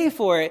to pay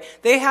for it.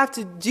 They have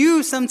to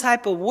do some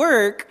type of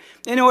work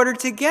in order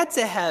to get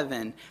to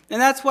heaven.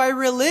 And that's why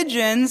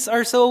religions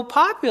are so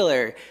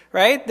popular,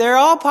 right? They're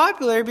all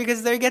popular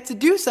because they get to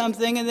do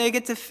something and they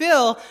get to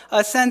feel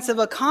a sense of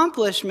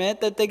accomplishment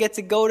that they get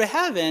to go to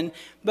heaven,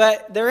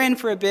 but they're in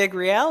for a big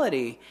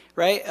reality,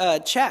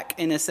 right? Check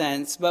in a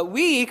sense. But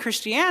we,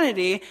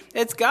 Christianity,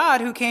 it's God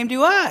who came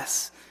to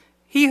us.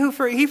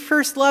 He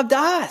first loved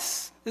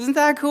us. Isn't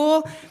that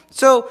cool?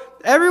 So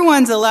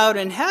everyone's allowed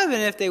in heaven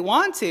if they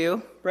want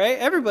to, right?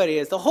 Everybody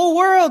is. The whole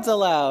world's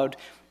allowed,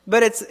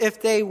 but it's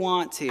if they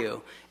want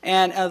to.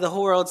 And the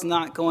whole world's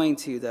not going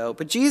to, though.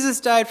 But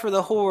Jesus died for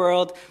the whole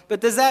world. But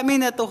does that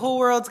mean that the whole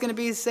world's going to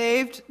be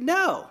saved?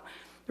 No.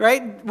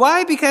 Right?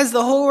 Why? Because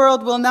the whole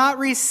world will not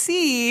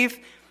receive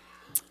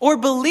or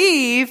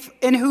believe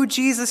in who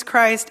Jesus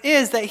Christ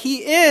is, that he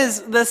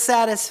is the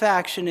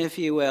satisfaction, if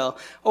you will,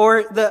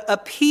 or the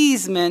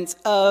appeasement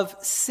of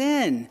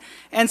sin.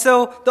 And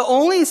so the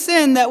only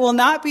sin that will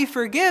not be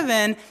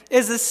forgiven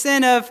is the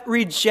sin of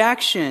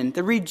rejection,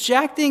 the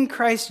rejecting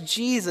Christ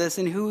Jesus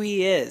and who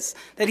he is,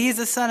 that he's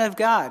the Son of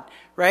God,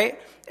 right?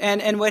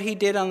 And what he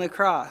did on the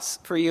cross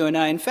for you and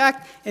I. In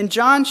fact, in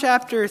John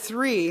chapter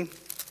 3,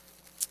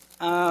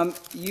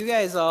 you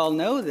guys all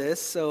know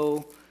this,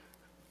 so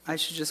I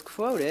should just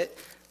quote it.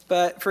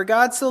 But for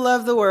God so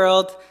loved the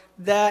world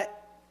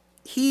that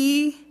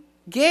he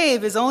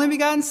gave his only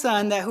begotten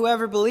Son, that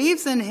whoever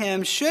believes in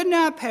him should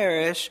not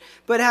perish,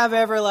 but have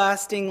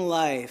everlasting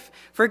life.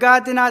 For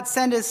God did not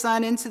send his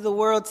Son into the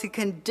world to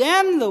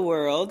condemn the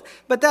world,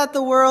 but that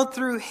the world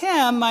through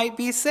him might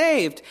be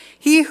saved.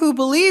 He who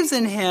believes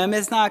in him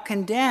is not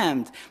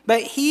condemned,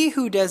 but he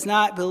who does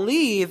not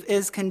believe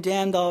is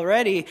condemned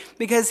already,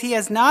 because he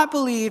has not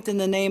believed in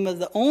the name of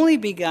the only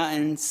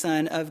begotten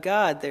Son of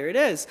God. There it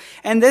is.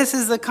 And this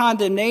is the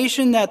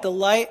condemnation, that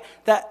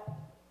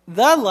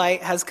the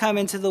light has come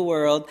into the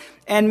world,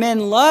 and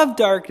men love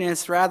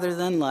darkness rather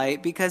than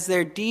light because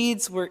their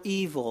deeds were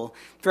evil.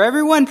 For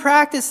everyone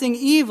practicing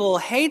evil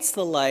hates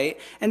the light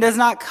and does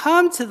not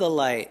come to the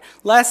light,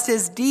 lest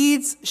his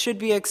deeds should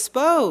be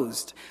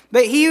exposed.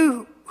 But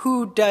he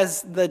who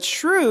does the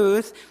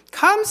truth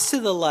comes to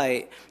the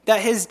light, that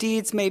his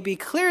deeds may be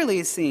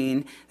clearly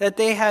seen, that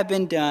they have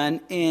been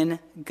done in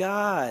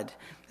God.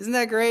 Isn't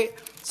that great?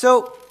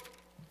 So,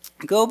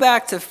 go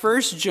back to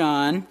 1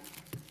 John.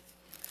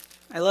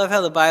 I love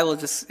how the Bible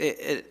it's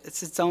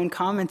its own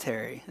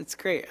commentary. It's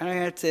great. I don't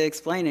have to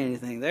explain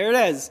anything. There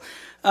it is.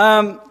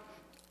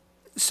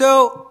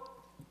 So,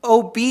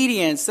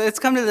 obedience. Let's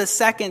come to the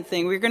second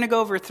thing. We're going to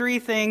go over three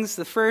things.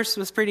 The first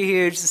was pretty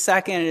huge. The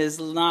second is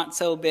not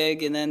so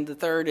big. And then the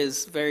third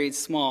is very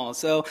small.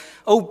 So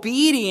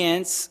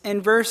obedience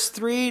in verse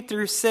 3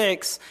 through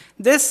 6,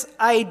 this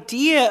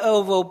idea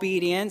of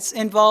obedience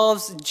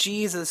involves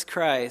Jesus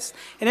Christ.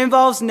 It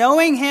involves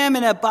knowing him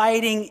and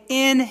abiding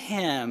in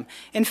him.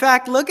 In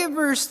fact, look at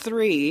verse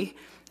 3.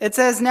 It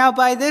says, now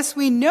by this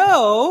we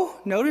know,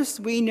 notice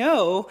we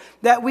know,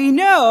 that we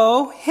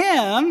know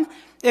him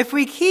if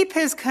we keep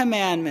his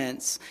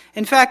commandments.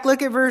 In fact,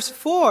 look at verse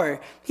 4.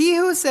 He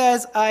who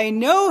says, I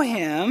know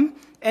him,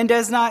 and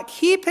does not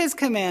keep his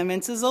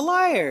commandments is a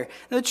liar.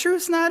 The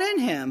truth's not in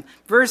him.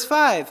 Verse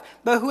 5.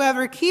 But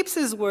whoever keeps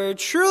his word,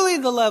 truly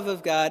the love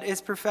of God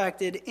is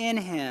perfected in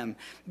him.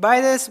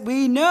 By this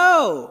we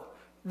know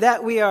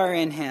that we are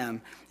in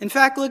him. In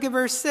fact, look at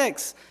verse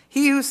 6.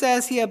 He who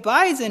says he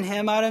abides in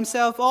him ought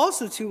himself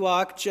also to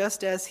walk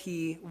just as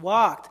he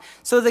walked.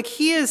 So the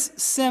key is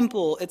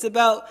simple. It's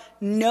about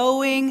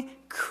knowing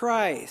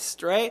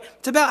Christ, right?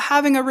 It's about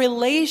having a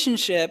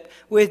relationship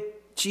with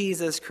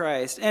Jesus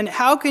Christ. And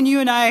how can you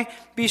and I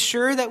be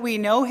sure that we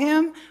know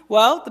him?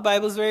 Well, the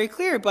Bible is very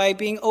clear, by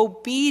being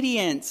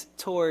obedient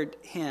toward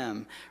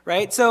him,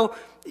 right? So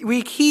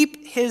we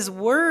keep his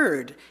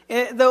word.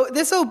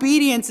 This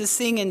obedience is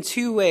seen in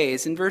two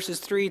ways in verses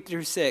 3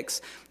 through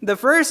 6. The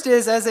first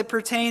is as it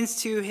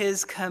pertains to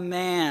his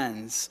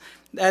commands.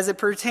 As it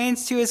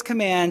pertains to his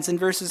commands in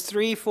verses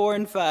 3, 4,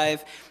 and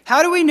 5.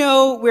 How do we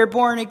know we're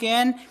born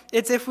again?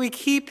 It's if we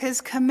keep his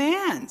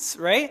commands,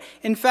 right?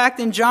 In fact,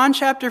 in John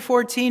chapter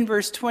 14,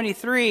 verse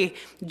 23,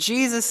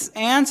 Jesus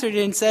answered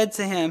and said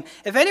to him,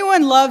 if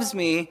anyone loves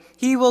me,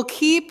 he will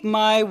keep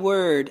my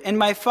word, and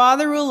my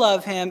Father will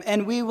love him,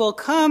 and we will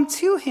come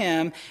to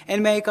him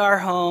and make our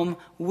home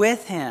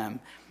with him.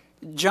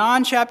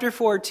 John chapter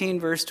 14,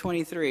 verse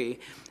 23.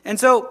 And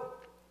so,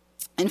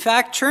 in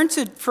fact, turn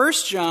to 1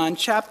 John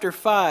chapter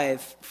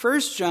 5. 1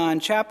 John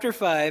chapter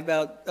 5,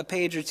 about a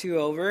page or two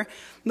over.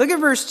 Look at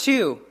verse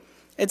 2.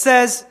 It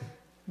says,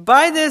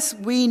 by this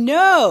we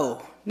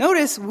know,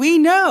 notice, we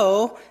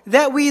know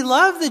that we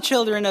love the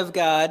children of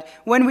God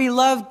when we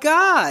love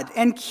God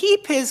and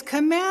keep his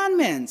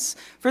commandments.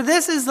 For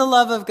this is the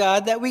love of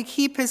God, that we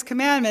keep his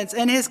commandments,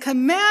 and his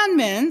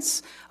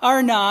commandments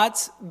are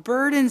not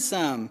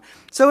burdensome.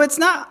 So it's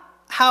not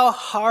how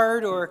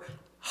hard or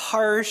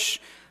harsh.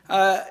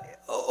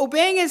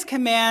 Obeying his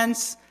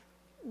commands,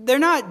 they're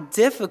not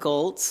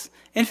difficult.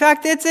 In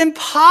fact, it's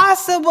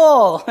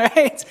impossible,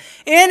 right?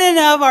 In and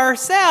of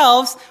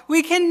ourselves,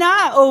 we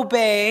cannot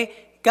obey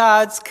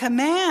God's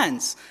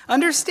commands.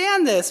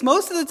 Understand this.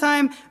 Most of the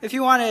time, if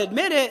you want to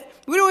admit it,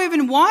 we don't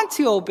even want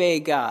to obey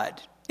God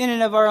in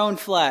and of our own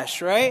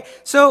flesh, right?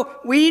 So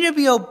we need to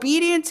be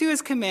obedient to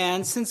his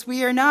commands, since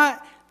they're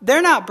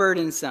not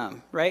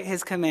burdensome, right?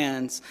 His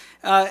commands.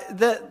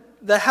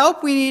 The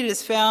help we need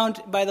is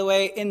found, by the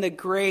way, in the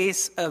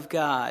grace of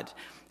God.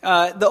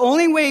 The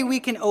only way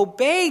we can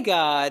obey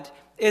God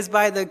is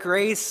by the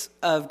grace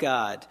of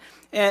God.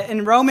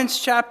 In Romans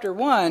chapter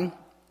 1,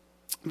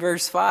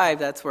 verse 5,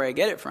 that's where I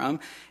get it from,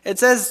 it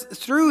says,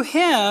 through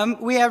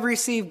him we have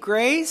received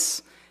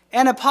grace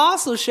and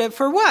apostleship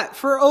for what?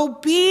 For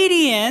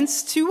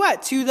obedience to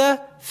what? To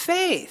the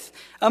faith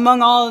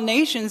among all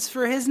nations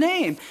for his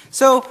name.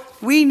 So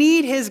we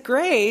need his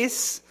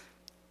grace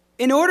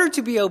in order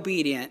to be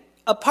obedient.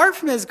 Apart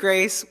from his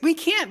grace, we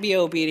can't be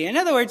obedient.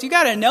 In other words, you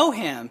got to know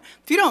him.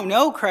 If you don't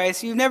know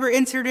Christ, you've never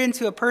entered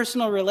into a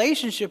personal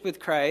relationship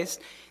with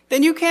Christ,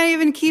 then you can't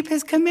even keep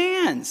his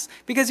commands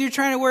because you're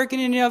trying to work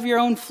in and of your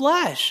own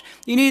flesh.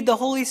 You need the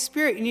Holy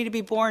Spirit. You need to be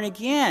born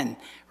again,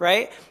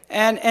 right?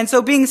 And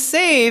so being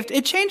saved,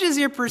 it changes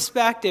your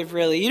perspective,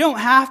 really. You don't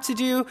have to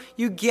do,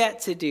 you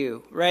get to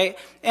do, right?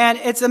 And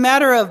it's a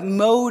matter of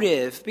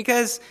motive,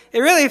 because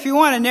it really, if you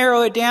want to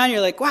narrow it down, you're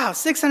like, wow,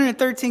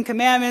 613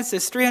 commandments,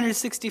 there's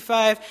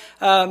 365,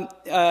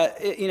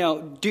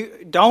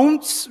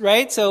 don'ts,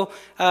 right? So,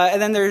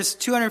 and then there's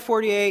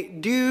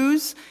 248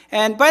 do's.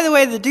 And by the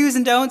way, the do's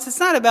and don'ts, it's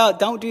not about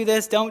don't do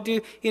this, don't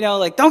do,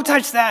 don't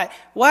touch that.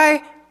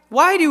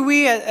 Why do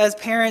we as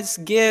parents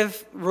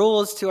give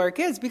rules to our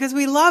kids? Because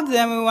we love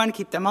them and we want to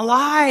keep them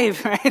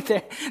alive,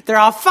 right? They're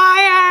on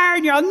fire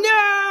and you're all,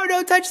 no,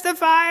 don't touch the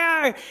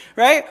fire,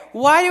 right?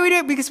 Why do we do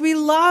it? Because we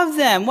love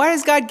them. Why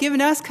has God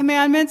given us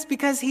commandments?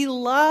 Because he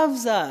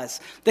loves us.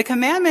 The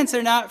commandments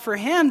are not for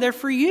him, they're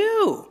for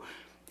you.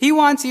 He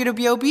wants you to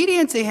be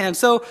obedient to him.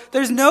 So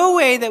there's no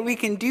way that we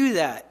can do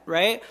that,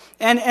 right?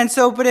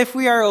 But if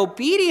we are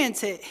obedient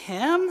to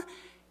him,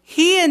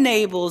 he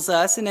enables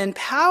us and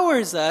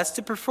empowers us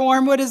to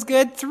perform what is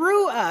good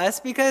through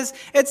us, because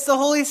it's the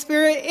Holy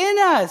Spirit in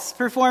us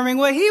performing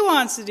what he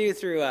wants to do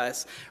through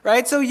us,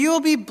 right? So you will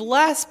be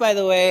blessed, by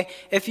the way,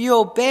 if you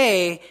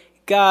obey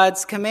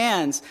God's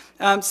commands.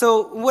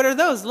 So what are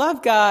those?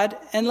 Love God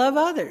and love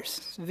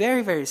others. It's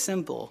very, very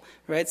simple,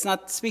 right? It's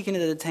not speaking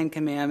of the Ten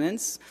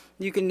Commandments.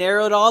 You can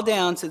narrow it all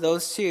down to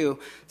those two.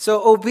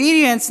 So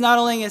obedience not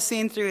only is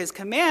seen through his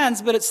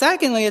commands, but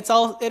secondly, it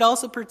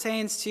also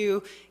pertains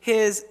to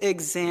his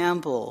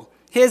example.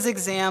 His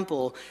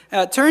example.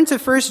 Turn to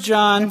 1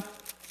 John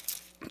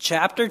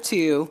chapter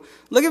 2.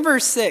 Look at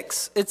verse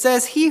 6. It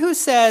says, he who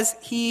says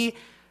he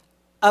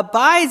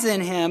abides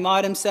in him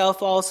ought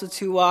himself also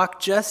to walk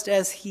just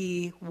as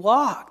he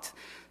walked.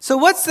 So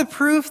what's the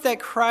proof that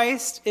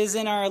Christ is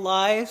in our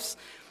lives?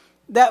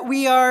 That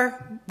we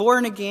are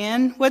born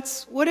again? What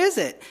is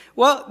it?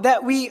 Well,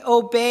 that we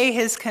obey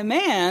his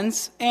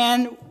commands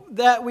and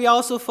that we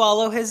also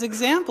follow his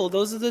example.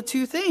 Those are the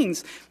two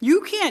things.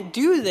 You can't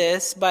do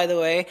this, by the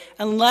way,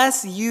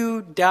 unless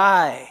you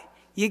die.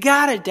 You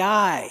gotta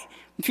die.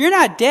 If you're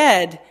not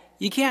dead,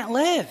 you can't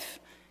live.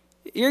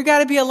 You've got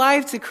to be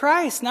alive to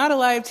Christ, not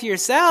alive to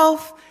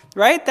yourself,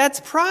 right? That's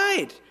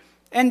pride.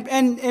 And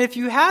if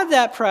you have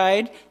that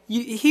pride,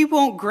 he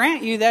won't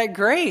grant you that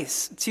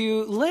grace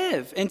to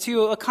live and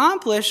to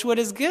accomplish what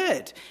is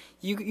good.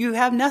 You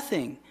have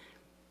nothing,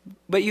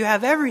 but you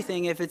have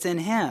everything if it's in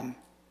him,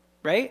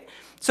 right?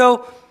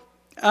 So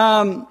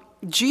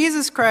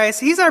Jesus Christ,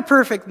 he's our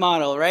perfect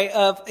model, right?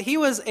 He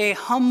was a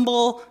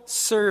humble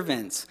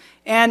servant.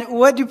 And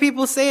what do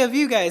people say of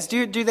you guys?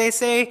 Do they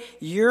say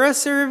you're a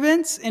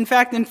servant? In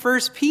fact, in 1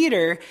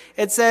 Peter,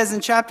 it says in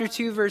chapter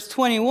 2, verse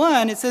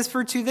 21, it says,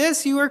 for to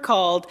this you are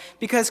called,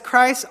 because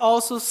Christ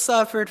also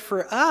suffered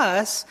for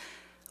us,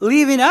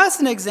 leaving us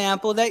an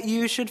example that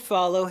you should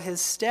follow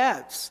his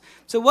steps.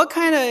 So what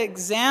kind of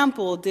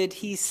example did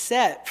he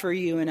set for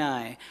you and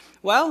I?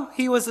 Well,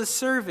 he was a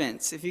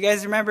servant. If you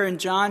guys remember in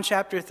John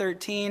chapter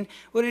 13,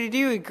 what did he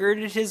do? He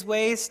girded his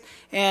waist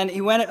and he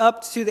went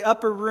up to the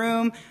upper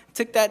room,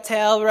 took that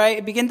towel, right,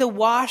 and began to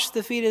wash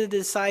the feet of the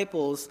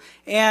disciples.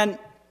 And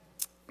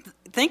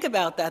think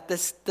about that,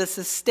 the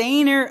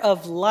sustainer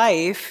of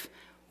life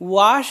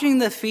washing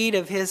the feet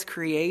of his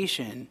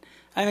creation.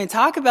 I mean,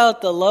 talk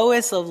about the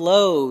lowest of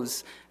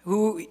lows,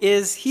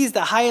 he's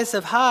the highest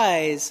of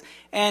highs,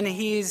 and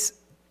he's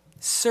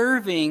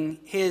serving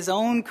his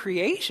own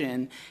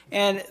creation.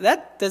 And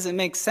that doesn't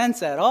make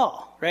sense at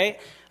all, right?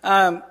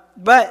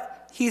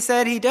 But he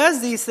said he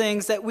does these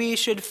things that we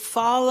should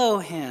follow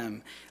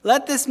him.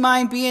 Let this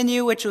mind be in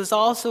you, which was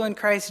also in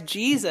Christ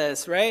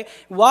Jesus, right?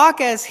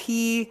 Walk as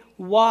he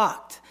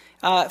walked.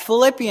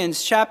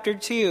 Philippians chapter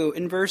 2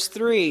 in verse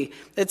 3,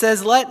 it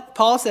says,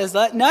 Paul says,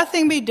 let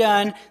nothing be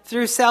done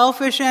through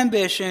selfish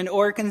ambition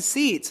or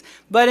conceits,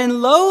 but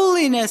in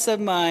lowliness of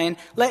mind,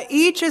 let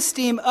each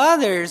esteem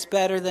others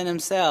better than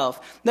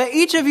himself. Let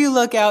each of you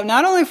look out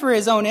not only for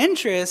his own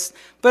interest,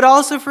 but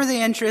also for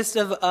the interest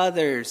of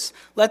others.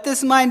 Let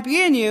this mind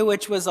be in you,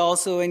 which was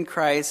also in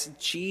Christ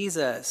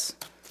Jesus.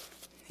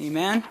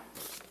 Amen.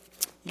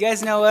 You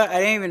guys know what? I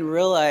didn't even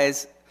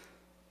realize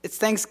it's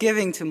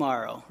Thanksgiving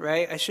tomorrow,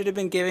 right? I should have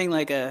been giving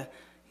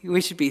we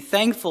should be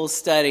thankful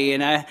study.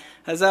 And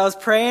as I was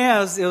praying,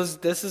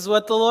 this is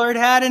what the Lord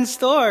had in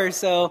store.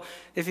 So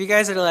if you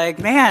guys are like,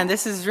 man,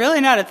 this is really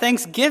not a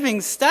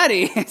Thanksgiving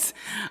study,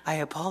 I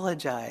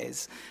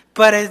apologize.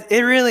 But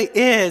it really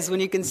is when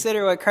you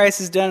consider what Christ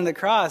has done on the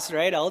cross,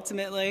 right,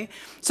 ultimately.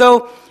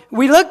 So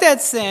we looked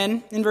at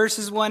sin in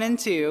verses 1 and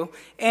 2,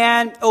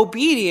 and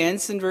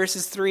obedience in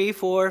verses 3,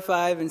 4,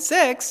 5, and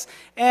 6.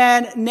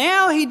 And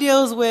now he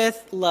deals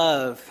with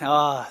love.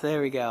 Oh,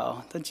 there we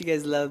go. Don't you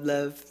guys love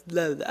love?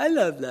 I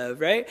love love,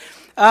 right?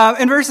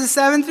 In verses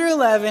 7 through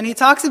 11, he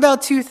talks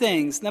about two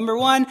things. Number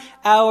one,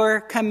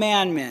 our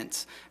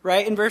commandments,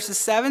 right? In verses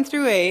 7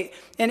 through 8.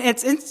 And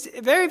it's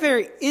very,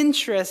 very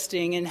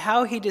interesting in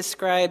how he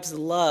describes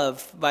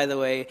love, by the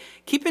way.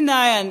 Keep an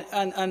eye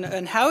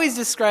on how he's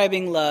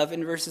describing love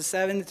in verses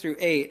 7 through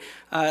 8.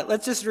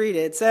 Let's just read it.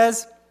 It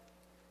says,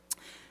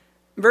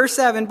 verse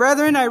 7,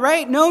 brethren, I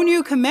write no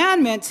new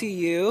commandment to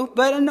you,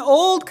 but an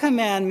old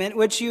commandment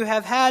which you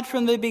have had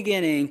from the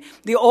beginning.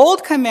 The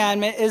old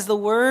commandment is the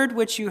word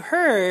which you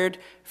heard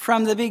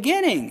from the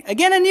beginning.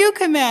 Again, a new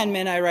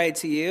commandment I write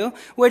to you,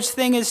 which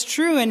thing is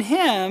true in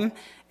him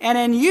and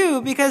in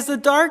you, because the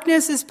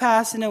darkness is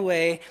passing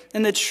away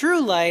and the true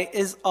light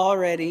is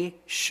already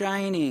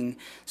shining.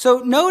 So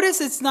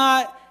notice it's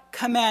not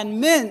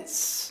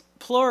commandments,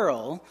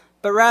 plural,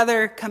 but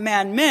rather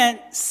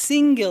commandment,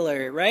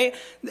 singular, right?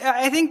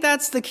 I think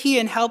that's the key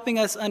in helping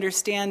us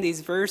understand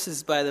these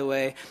verses, by the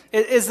way.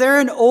 Is there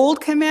an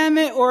old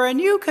commandment or a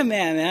new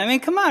commandment? I mean,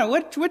 come on,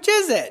 which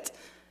is it?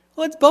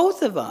 Well, it's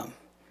both of them,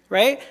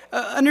 right?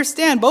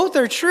 Understand, both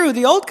are true.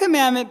 The old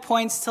commandment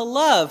points to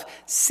love,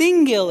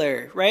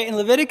 singular, right? In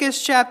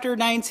Leviticus chapter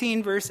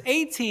 19, verse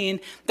 18,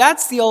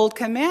 that's the old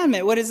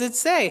commandment. What does it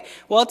say?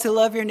 Well, to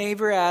love your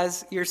neighbor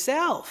as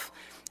yourself.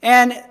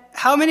 And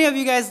how many of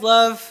you guys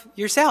love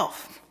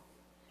yourself?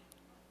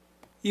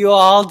 You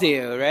all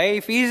do, right?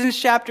 Ephesians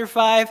chapter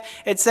 5,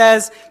 it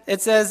says,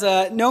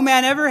 no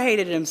man ever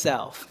hated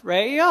himself,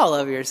 right? You all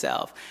love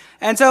yourself.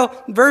 And so,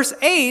 verse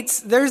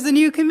 8, there's the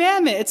new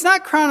commandment. It's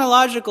not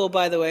chronological,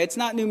 by the way. It's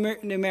not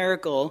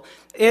numerical.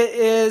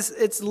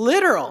 It's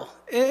literal.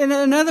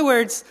 In other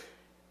words,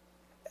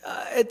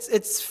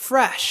 it's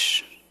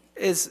fresh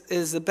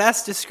is the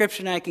best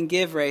description I can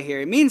give right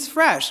here. It means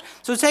fresh.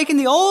 So taking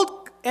the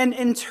old and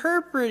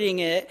interpreting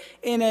it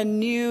in a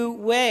new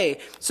way.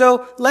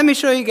 So let me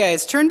show you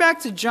guys. Turn back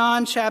to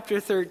John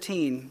chapter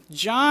 13.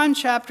 John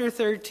chapter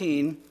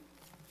 13.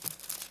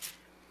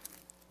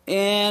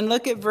 And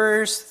look at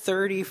verse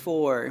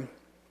 34.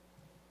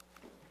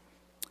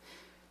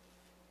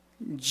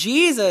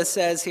 Jesus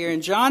says here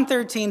in John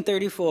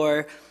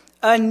 13:34,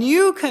 a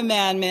new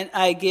commandment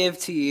I give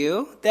to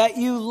you, that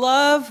you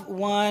love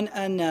one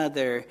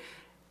another.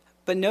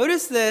 But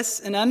notice this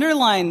and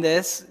underline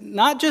this,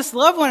 not just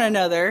love one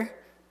another,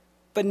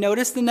 but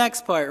notice the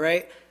next part,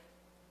 right?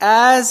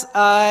 As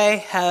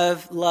I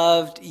have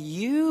loved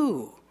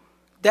you,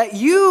 that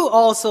you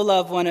also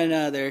love one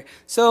another.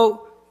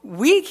 So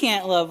we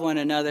can't love one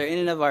another in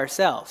and of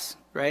ourselves,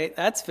 right?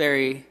 That's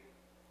very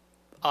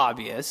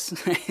obvious,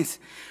 right?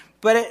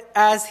 But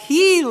as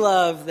he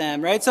loved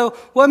them, right? So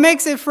what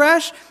makes it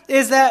fresh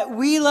is that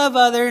we love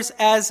others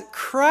as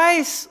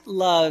Christ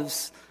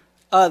loves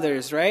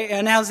others, right?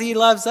 And as he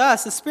loves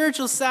us, the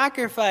spiritual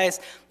sacrifice,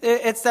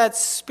 it's that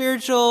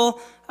spiritual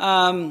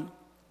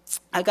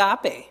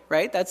agape,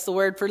 right? That's the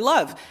word for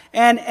love.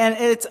 And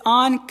it's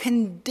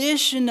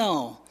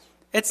unconditional.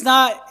 It's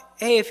not,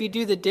 hey, if you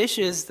do the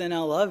dishes, then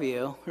I'll love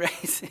you,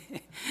 right?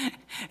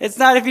 It's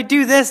not, if you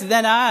do this,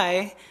 then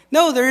I.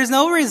 No, there is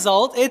no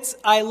result. It's,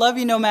 I love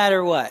you no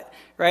matter what,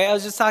 right? I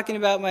was just talking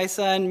about my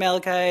son,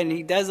 Malachi, and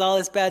he does all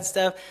this bad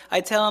stuff.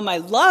 I tell him I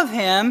love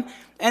him,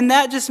 and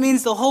that just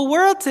means the whole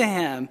world to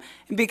him,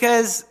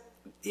 because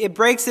it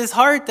breaks his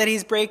heart that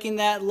he's breaking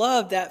that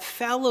love, that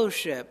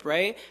fellowship,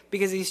 right?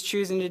 Because he's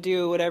choosing to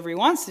do whatever he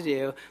wants to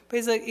do. But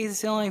he's like,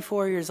 he's only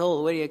 4 years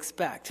old. What do you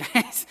expect?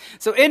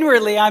 So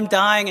inwardly, I'm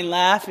dying and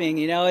laughing.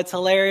 You know, it's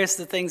hilarious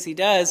the things he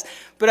does.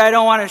 But I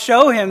don't want to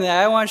show him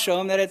that. I want to show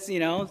him that it's, you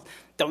know,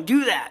 don't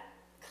do that.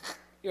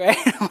 Right?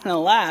 I want to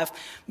laugh.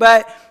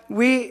 But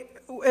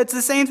it's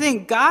the same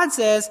thing. God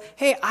says,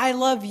 hey, I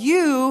love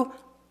you.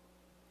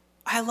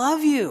 I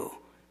love you.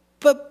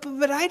 But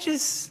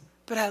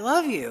I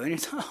love you. And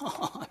you're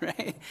oh,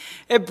 right?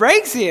 It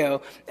breaks you.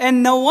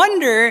 And no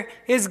wonder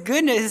his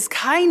goodness, his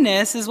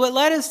kindness is what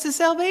led us to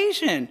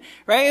salvation,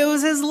 right? It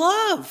was his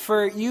love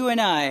for you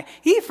and I.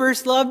 He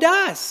first loved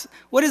us.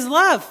 What is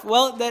love?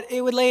 Well, that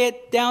it would lay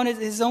it down as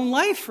his own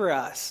life for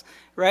us,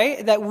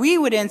 right? That we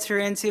would enter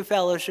into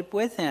fellowship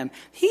with him.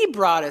 He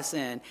brought us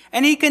in.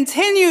 And he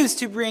continues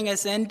to bring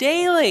us in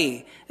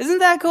daily. Isn't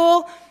that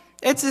cool?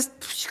 It's just,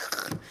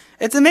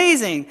 it's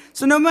amazing.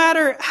 So no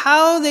matter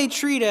how they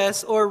treat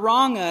us or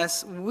wrong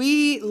us,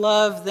 we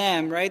love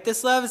them, right?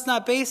 This love is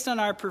not based on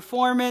our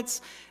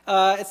performance.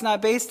 It's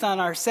not based on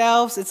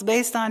ourselves. It's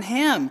based on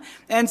him.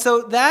 And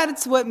so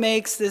that's what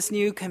makes this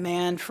new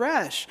command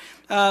fresh.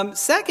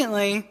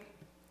 Secondly,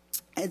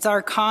 it's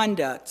our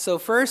conduct. So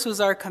first was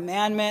our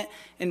commandment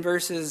in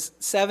verses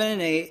 7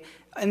 and 8.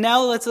 And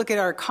now let's look at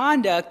our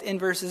conduct in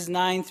verses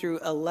 9 through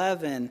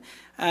 11.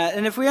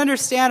 And if we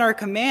understand our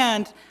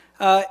command,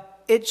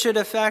 it should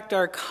affect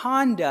our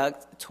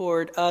conduct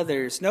toward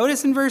others.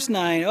 Notice in verse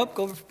 9,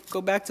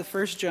 go back to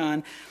 1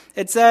 John.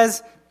 It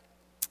says,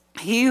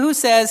 he who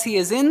says he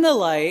is in the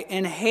light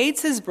and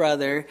hates his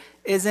brother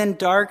is in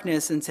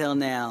darkness until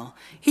now.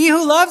 He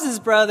who loves his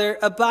brother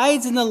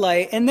abides in the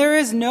light, and there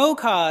is no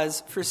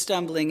cause for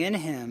stumbling in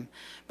him.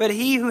 But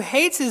he who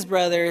hates his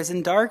brother is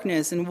in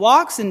darkness and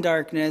walks in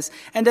darkness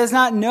and does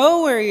not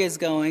know where he is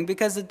going,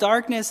 because the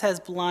darkness has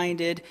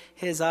blinded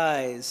his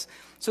eyes.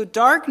 So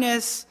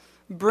darkness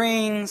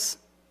brings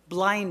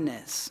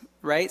blindness,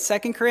 right?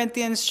 2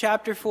 Corinthians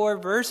chapter 4,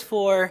 verse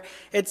 4,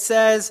 it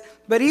says,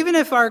 but even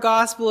if our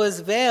gospel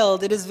is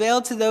veiled, it is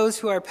veiled to those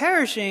who are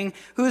perishing,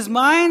 whose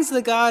minds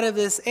the God of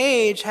this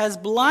age has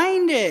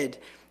blinded,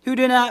 who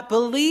do not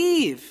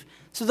believe.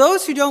 So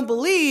those who don't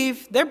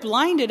believe, they're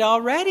blinded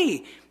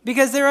already,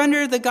 because they're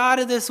under the God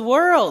of this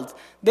world.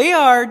 They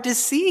are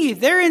deceived.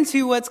 They're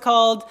into what's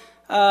called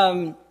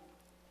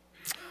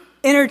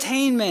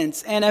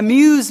entertainments and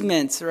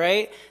amusements,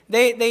 right?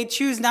 They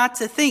choose not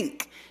to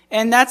think.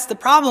 And that's the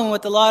problem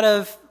with a lot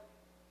of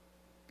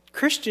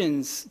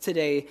Christians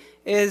today,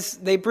 is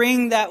they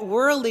bring that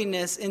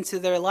worldliness into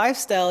their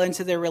lifestyle,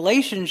 into their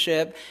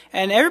relationship,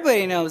 and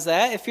everybody knows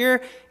that. If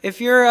you're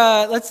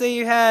let's say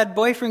you had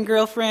boyfriend,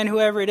 girlfriend,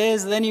 whoever it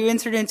is, then you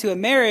entered into a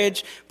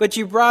marriage, but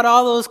you brought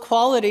all those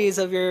qualities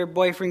of your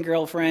boyfriend,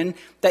 girlfriend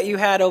that you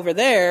had over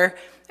there,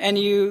 and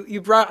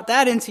you brought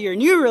that into your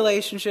new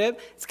relationship,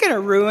 it's going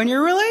to ruin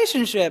your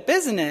relationship,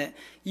 isn't it?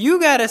 You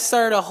got to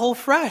start a whole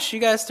fresh. You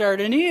got to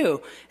start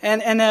anew.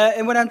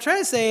 And what I'm trying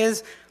to say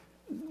is,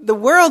 the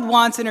world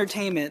wants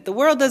entertainment. The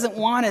world doesn't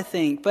want to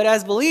think. But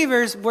as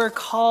believers, we're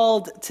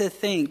called to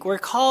think. We're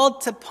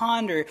called to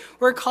ponder.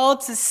 We're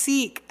called to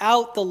seek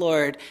out the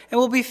Lord, and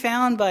we'll be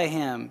found by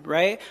him,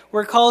 right?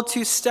 We're called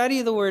to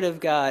study the word of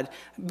God.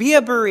 Be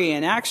a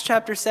Berean, Acts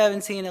chapter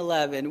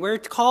 17:11. We're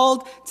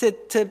called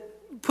to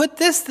put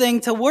this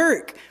thing to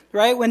work,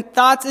 right? When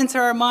thoughts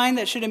enter our mind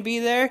that shouldn't be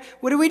there,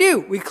 what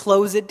do? We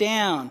close it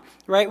down,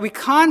 right? We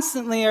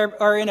constantly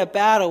are in a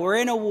battle. We're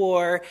in a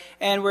war,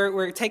 and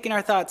we're taking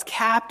our thoughts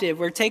captive.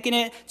 We're taking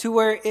it to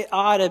where it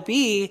ought to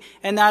be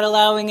and not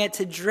allowing it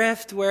to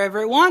drift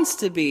wherever it wants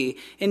to be.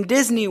 In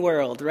Disney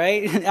World,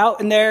 right? Out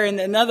in there in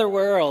another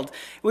world.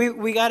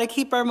 We got to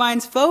keep our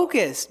minds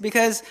focused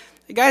because,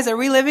 guys, are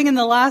we living in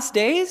the last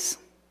days?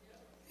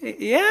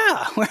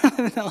 Yeah, we're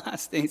living in the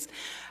last days.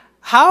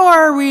 How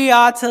are we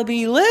ought to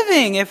be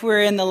living if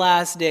we're in the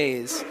last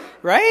days,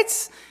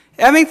 right?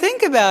 I mean,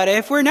 think about it.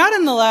 If we're not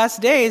in the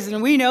last days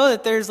and we know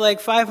that there's like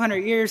 500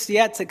 years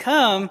yet to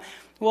come,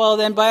 well,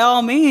 then by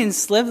all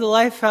means, live the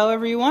life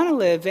however you want to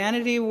live.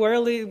 Vanity,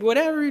 worldly,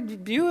 whatever,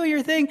 do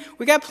your thing.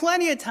 We got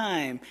plenty of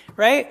time,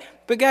 right?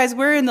 But guys,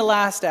 we're in the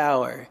last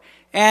hour.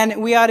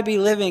 And we ought to be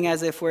living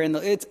as if we're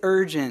it's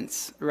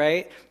urgent,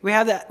 right? We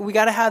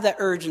got to have that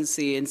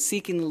urgency in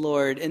seeking the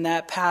Lord and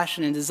that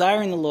passion and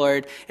desiring the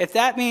Lord. If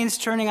that means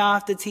turning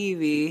off the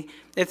TV,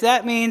 if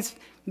that means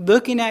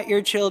looking at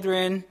your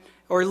children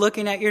or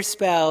looking at your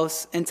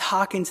spouse and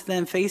talking to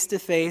them face to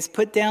face,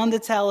 put down the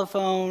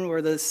telephone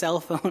or the cell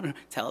phone.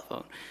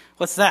 Telephone.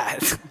 What's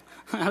that?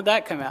 How'd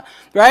that come out?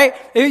 Right?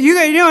 You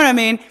know what I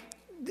mean?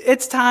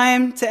 It's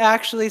time to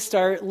actually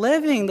start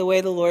living the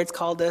way the Lord's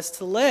called us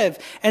to live.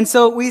 And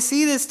so we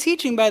see this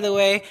teaching, by the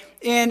way,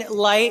 in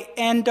light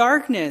and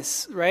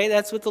darkness, right?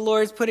 That's what the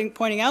Lord's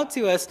pointing out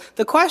to us.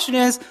 The question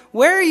is,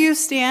 where are you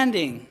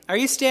standing? Are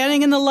you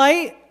standing in the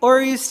light or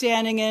are you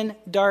standing in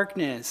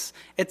darkness?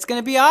 It's going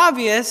to be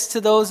obvious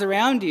to those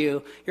around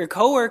you. Your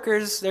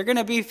coworkers, they're going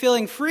to be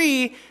feeling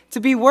free to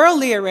be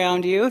worldly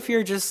around you if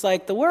you're just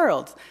like the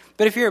world.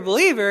 But if you're a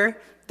believer,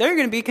 they're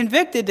going to be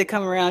convicted to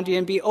come around you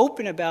and be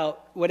open about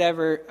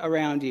whatever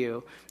around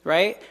you,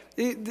 right?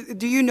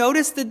 Do you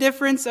notice the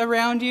difference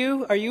around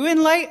you? Are you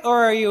in light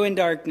or are you in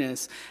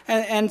darkness?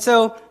 And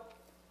so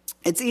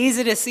it's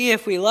easy to see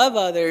if we love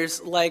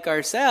others like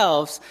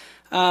ourselves,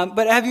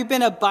 but have you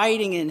been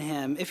abiding in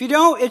him? If you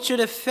don't, it should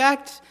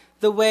affect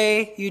the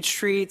way you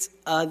treat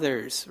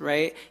others,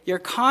 right? Your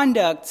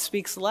conduct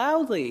speaks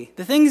loudly.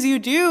 The things you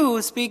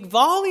do speak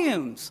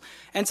volumes.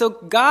 And so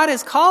God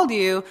has called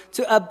you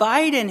to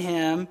abide in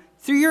him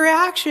through your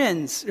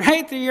actions,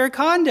 right? Through your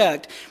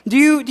conduct. Do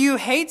you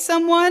hate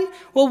someone?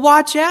 Well,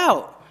 watch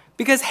out,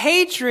 because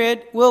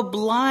hatred will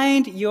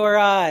blind your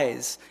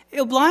eyes.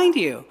 It'll blind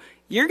you.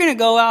 You're going to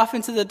go off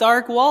into the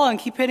dark wall and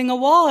keep hitting a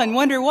wall and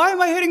wonder, why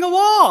am I hitting a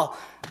wall?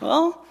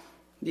 Well,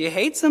 do you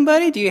hate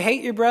somebody? Do you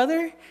hate your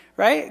brother?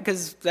 Right?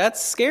 Because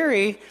that's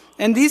scary.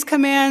 And these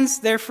commands,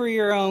 they're for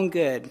your own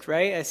good,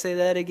 right? I say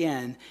that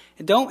again.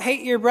 Don't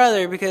hate your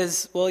brother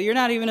because, well, you're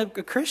not even a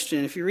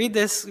Christian. If you read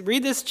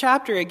this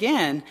chapter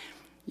again,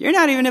 you're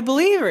not even a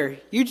believer.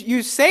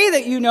 You say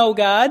that you know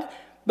God,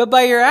 but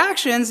by your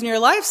actions and your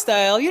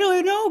lifestyle, you don't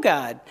even know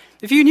God.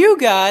 If you knew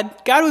God,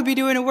 God would be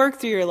doing a work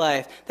through your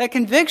life. That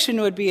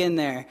conviction would be in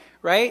there,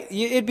 right?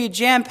 It'd be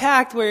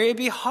jam-packed where it'd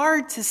be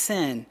hard to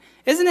sin.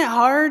 Isn't it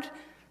hard?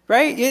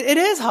 Right? It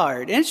is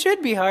hard. And it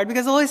should be hard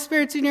because the Holy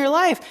Spirit's in your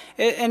life.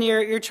 And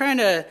you're trying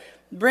to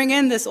bring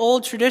in this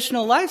old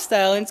traditional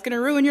lifestyle, and it's going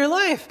to ruin your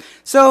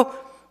life. So,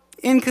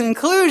 in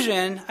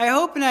conclusion, I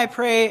hope and I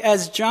pray,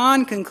 as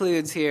John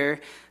concludes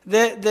here,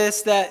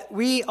 that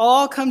we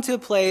all come to a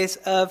place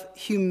of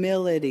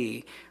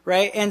humility,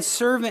 right? And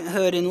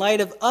servanthood in light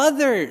of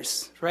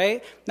others,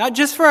 right? Not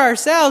just for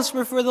ourselves,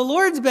 but for the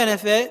Lord's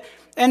benefit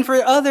and for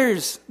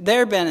others,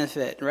 their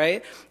benefit,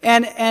 right?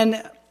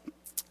 And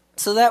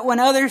so that when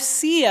others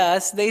see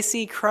us, they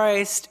see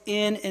Christ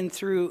in and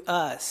through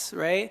us,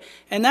 right?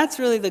 And that's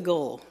really the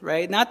goal,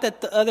 right? Not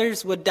that the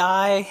others would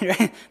die,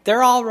 right?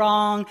 They're all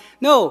wrong.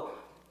 No,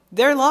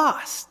 they're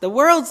lost. The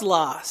world's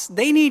lost.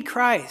 They need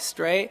Christ,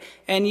 right?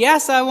 And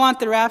yes, I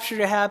want the rapture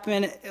to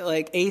happen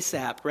like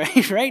ASAP,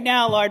 right? Right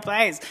now, Lord,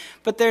 please.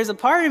 But there's a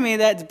part of me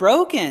that's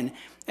broken.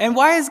 And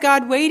why is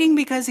God waiting?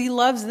 Because he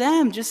loves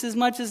them just as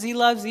much as he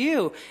loves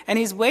you. And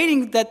he's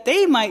waiting that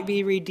they might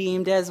be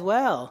redeemed as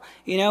well.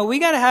 You know, we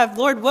got to have,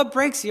 Lord, what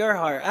breaks your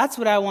heart? That's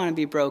what I want to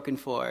be broken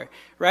for,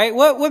 right?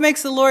 What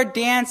makes the Lord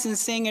dance and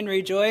sing and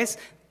rejoice?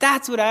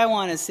 That's what I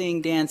want to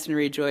sing, dance, and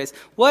rejoice.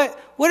 What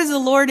is the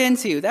Lord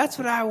into? That's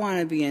what I want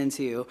to be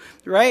into,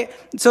 right?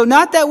 So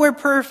not that we're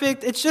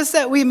perfect. It's just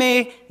that we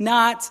may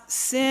not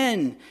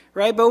sin,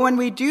 right? But when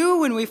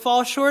we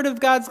fall short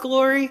of God's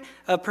glory,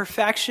 of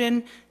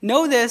perfection,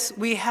 know this,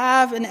 we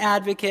have an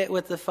advocate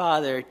with the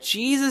Father,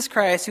 Jesus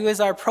Christ, who is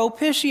our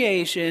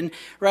propitiation,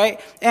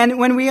 right? And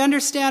when we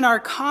understand our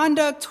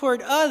conduct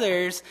toward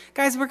others,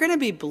 guys, we're going to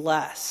be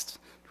blessed.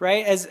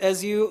 right?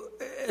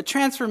 A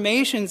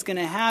transformation's going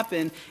to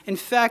happen. In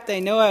fact, I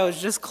know I was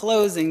just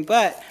closing,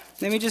 but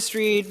let me just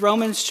read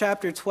Romans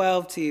chapter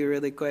 12 to you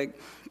really quick.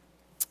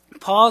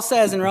 Paul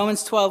says in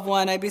Romans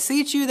 12:1, I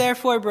beseech you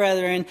therefore,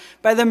 brethren,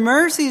 by the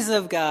mercies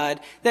of God,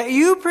 that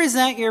you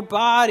present your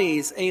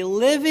bodies a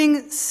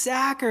living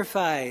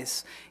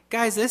sacrifice.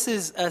 Guys, this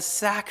is a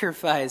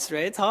sacrifice,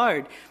 right? It's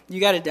hard. You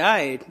got to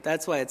die.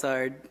 That's why it's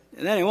hard.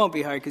 And then it won't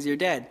be hard because you're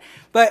dead.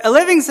 But a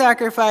living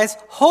sacrifice,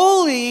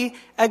 holy,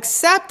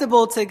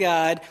 acceptable to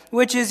God,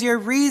 which is your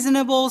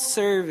reasonable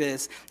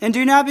service. And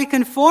do not be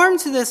conformed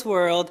to this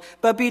world,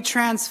 but be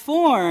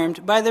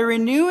transformed by the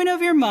renewing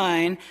of your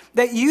mind,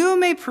 that you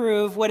may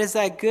prove what is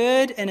that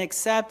good and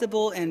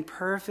acceptable and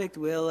perfect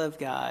will of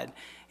God.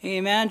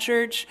 Amen,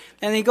 church?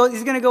 And he's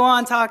going to go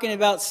on talking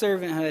about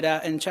servanthood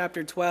out in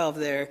chapter 12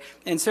 there,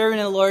 and serving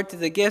the Lord through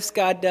the gifts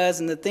God does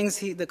and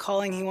the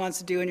calling he wants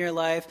to do in your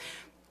life.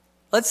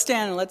 Let's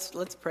stand and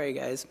let's pray,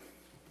 guys.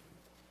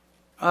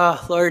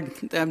 Oh, Lord,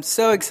 I'm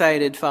so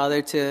excited,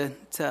 Father, to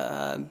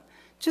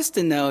just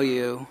to know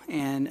you.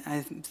 And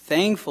I'm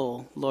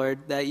thankful, Lord,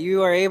 that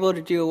you are able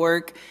to do a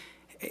work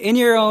in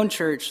your own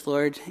church,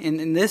 Lord,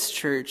 in this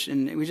church.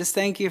 And we just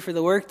thank you for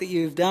the work that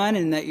you've done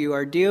and that you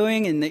are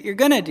doing and that you're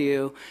going to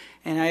do.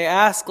 And I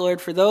ask, Lord,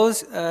 for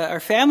those,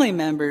 our family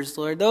members,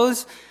 Lord,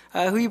 those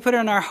who you put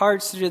on our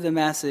hearts through the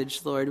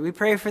message, Lord. We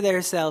pray for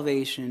their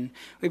salvation.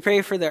 We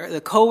pray for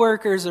the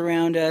co-workers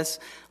around us.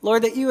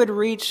 Lord, that you would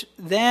reach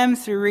them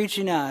through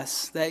reaching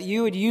us, that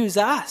you would use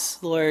us,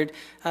 Lord,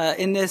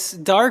 in this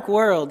dark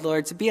world,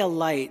 Lord, to be a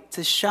light,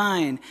 to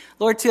shine.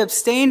 Lord, to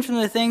abstain from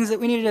the things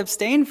that we need to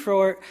abstain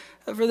for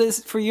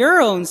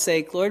your own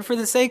sake, Lord, for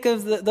the sake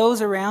of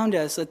those around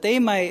us, that they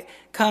might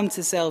come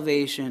to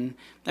salvation.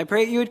 I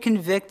pray that you would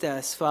convict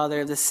us,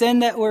 Father, of the sin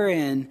that we're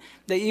in,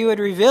 that you would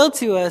reveal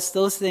to us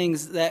those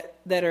things that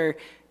are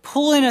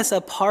pulling us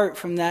apart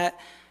from that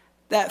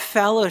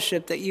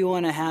fellowship that you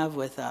want to have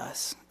with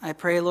us. I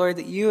pray, Lord,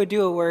 that you would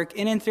do a work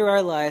in and through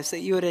our lives, that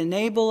you would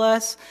enable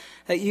us,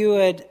 that you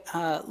would,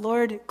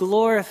 Lord,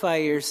 glorify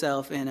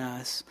yourself in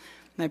us.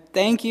 And I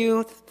thank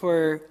you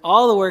for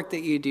all the work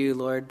that you do,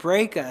 Lord.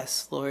 Break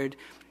us, Lord.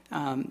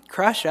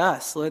 Crush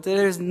us, Lord, that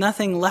there's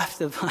nothing left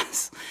of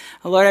us.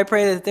 Lord, I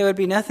pray that there would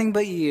be nothing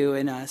but you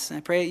in us. I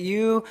pray that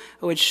you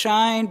would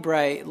shine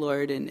bright,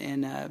 Lord,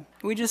 and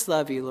we just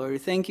love you, Lord. We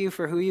thank you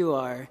for who you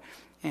are.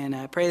 And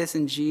I pray this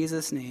in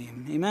Jesus'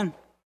 name. Amen.